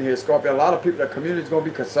what I'm getting here, Scorpio. A lot of people, the community is going to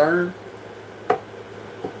be concerned.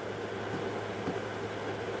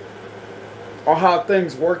 or how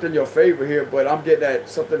things worked in your favor here, but I'm getting at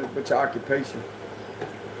something with your occupation.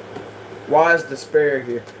 Why is despair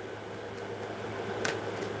here?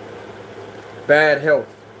 Bad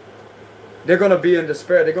health. They're going to be in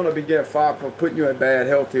despair. They're going to be getting fired for putting you in bad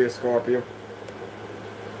health here, Scorpio.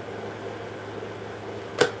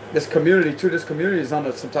 This community, too, this community is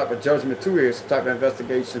under some type of judgment, too, here, some type of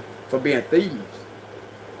investigation for being thieves.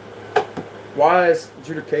 Why is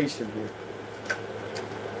adjudication here?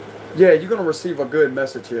 Yeah, you're going to receive a good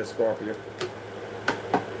message here, Scorpio.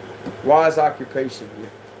 Why is occupation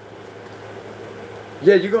here?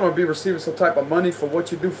 Yeah, you're going to be receiving some type of money for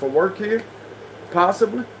what you do for work here,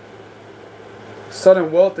 possibly.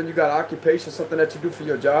 Sudden wealth, and you got occupation, something that you do for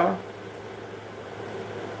your job.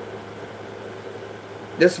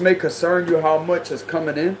 This may concern you how much is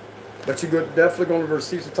coming in, but you're definitely going to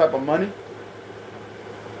receive some type of money.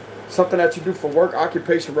 Something that you do for work.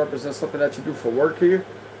 Occupation represents something that you do for work here.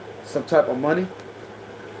 Some type of money.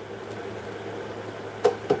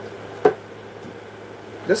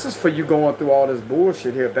 This is for you going through all this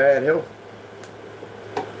bullshit here, bad health.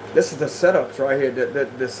 This is the setups right here.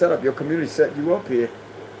 The setup. Your community set you up here.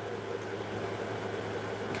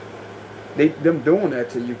 Them doing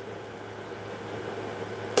that to you.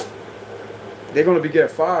 They're going to be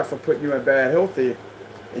getting fired for putting you in bad health here.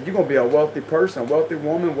 And you're going to be a wealthy person, a wealthy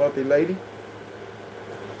woman, wealthy lady.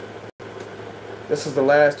 This is the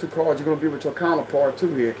last two cards. You're going to be with your counterpart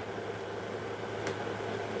too here.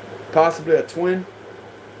 Possibly a twin.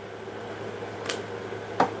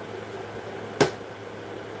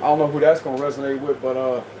 I don't know who that's going to resonate with,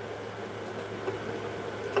 but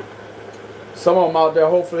some of them out there,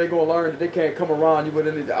 hopefully they're going to learn that they can't come around you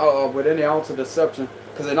with any ounce of deception,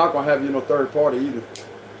 because they're not going to have you no third party either.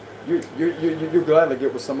 You're glad to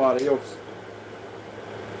get with somebody else.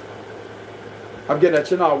 I'm getting that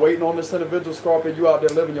you're not waiting on this individual, Scorpio. You out there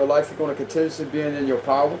living your life. You're going to continuously be in your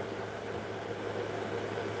power.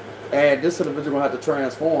 And this individual going to have to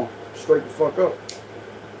transform. Straight the fuck up.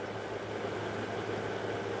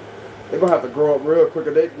 They're going to have to grow up real quick.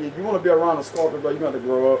 If you want to be around a Scorpio, bro, you're going to have to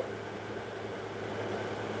grow up.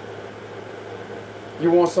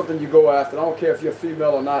 You want something, you go after. I don't care if you're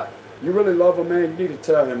female or not. You really love a man, you need to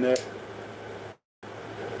tell him that.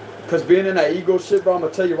 Because being in that ego shit, bro, I'm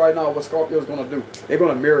going to tell you right now what Scorpio's going to do. They're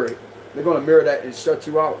going to mirror it. They're going to mirror that and shut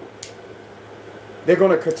you out. They're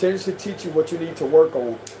going to continuously teach you what you need to work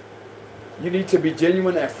on. You need to be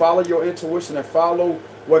genuine and follow your intuition and follow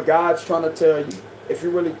what God's trying to tell you. If you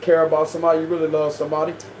really care about somebody, you really love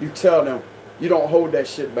somebody, you tell them. You don't hold that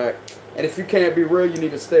shit back. And if you can't be real, you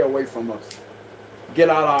need to stay away from us. Get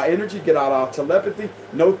out our energy, get out our telepathy,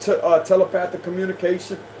 no telepathic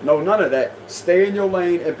communication, no none of that. Stay in your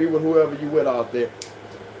lane and be with whoever you with out there.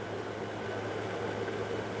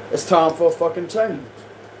 It's time for a fucking change.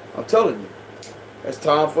 I'm telling you. It's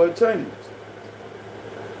time for a change.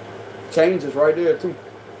 Change is right there too.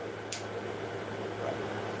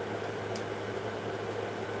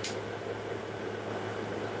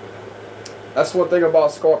 That's one thing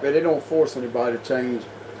about Scorpio. They don't force anybody to change.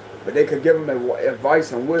 But they could give them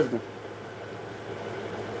advice and wisdom.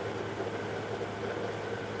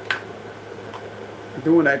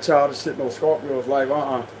 Doing that childish shit, no Scorpio's like,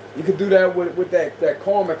 You could do that with that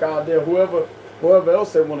karmic out there, whoever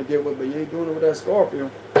else they want to get with, but you ain't doing it with that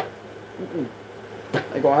Scorpio.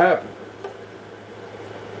 Ain't gonna happen.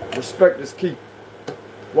 Respect is key.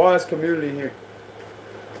 Wise community here.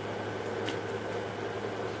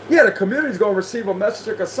 Yeah, the community's gonna receive a message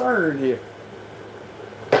of concern here.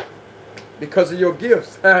 Because of your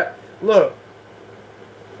gifts. Look.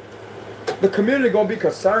 The community going to be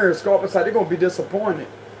concerned. Scorpio, they're going to be disappointed.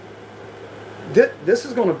 This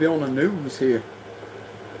is going to be on the news here.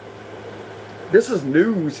 This is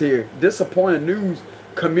news here. Disappointed news.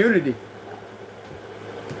 Community.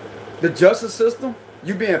 The justice system.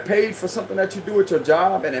 You being paid for something that you do at your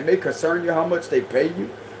job, and it may concern you how much they pay you.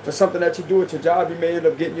 For something that you do at your job, you may end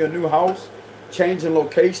up getting you a new house. Changing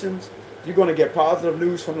locations. You're going to get positive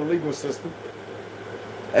news from the legal system.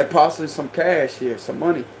 And possibly some cash here, some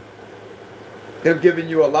money. They're giving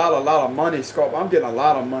you a lot of money, Scorpio. I'm getting a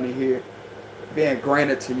lot of money here being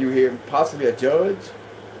granted to you here. Possibly a judge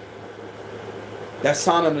that's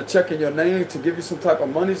signing a check in your name to give you some type of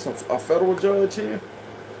money, a federal judge here.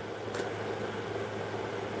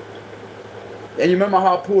 And you remember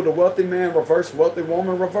how I pulled the wealthy man reverse, wealthy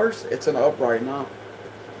woman reverse? It's in the upright now.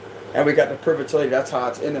 And we got the privilege lady. That's how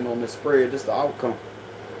it's ending on this spread. Just the outcome.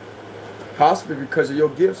 Possibly because of your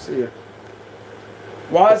gifts here.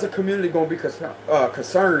 Why is the community going to be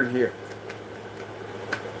concerned here?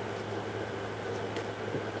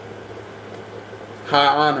 High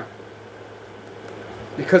honor.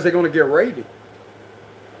 Because they're going to get raided.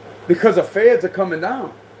 Because the feds are coming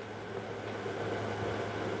down.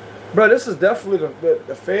 Bro, this is definitely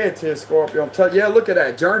the feds here, Scorpio. I'm telling you, yeah, look at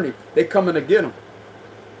that journey. They coming to get them.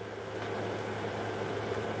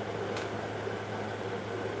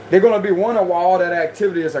 They're going to be wondering why all that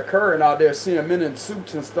activity is occurring out there, seeing men in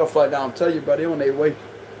suits and stuff like that. I'm telling you, but they're on their way.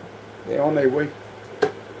 They're on their way.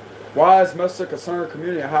 Wise, message, concerned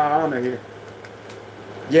community, high honor here.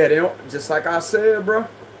 Yeah, they don't, just like I said, bro.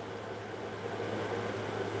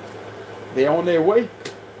 They're on their way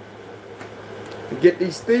to get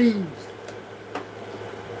these thieves.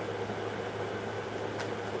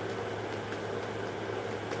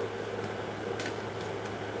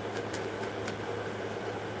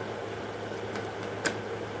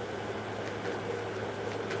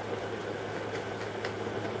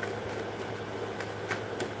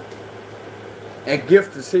 And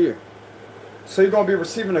gift is here. So you're going to be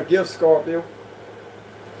receiving a gift, Scorpio.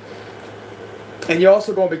 And you're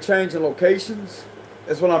also going to be changing locations.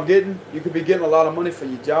 That's what I'm getting. You could be getting a lot of money for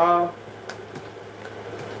your job.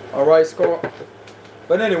 Alright, Scorp.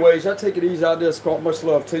 But anyways, y'all take it easy out there, Scorp. Much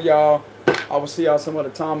love to y'all. I will see y'all some other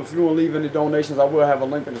time. If you want to leave any donations, I will have a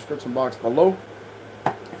link in the description box below.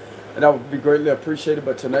 And that would be greatly appreciated.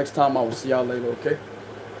 But till next time, I will see y'all later, okay?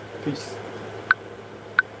 Peace.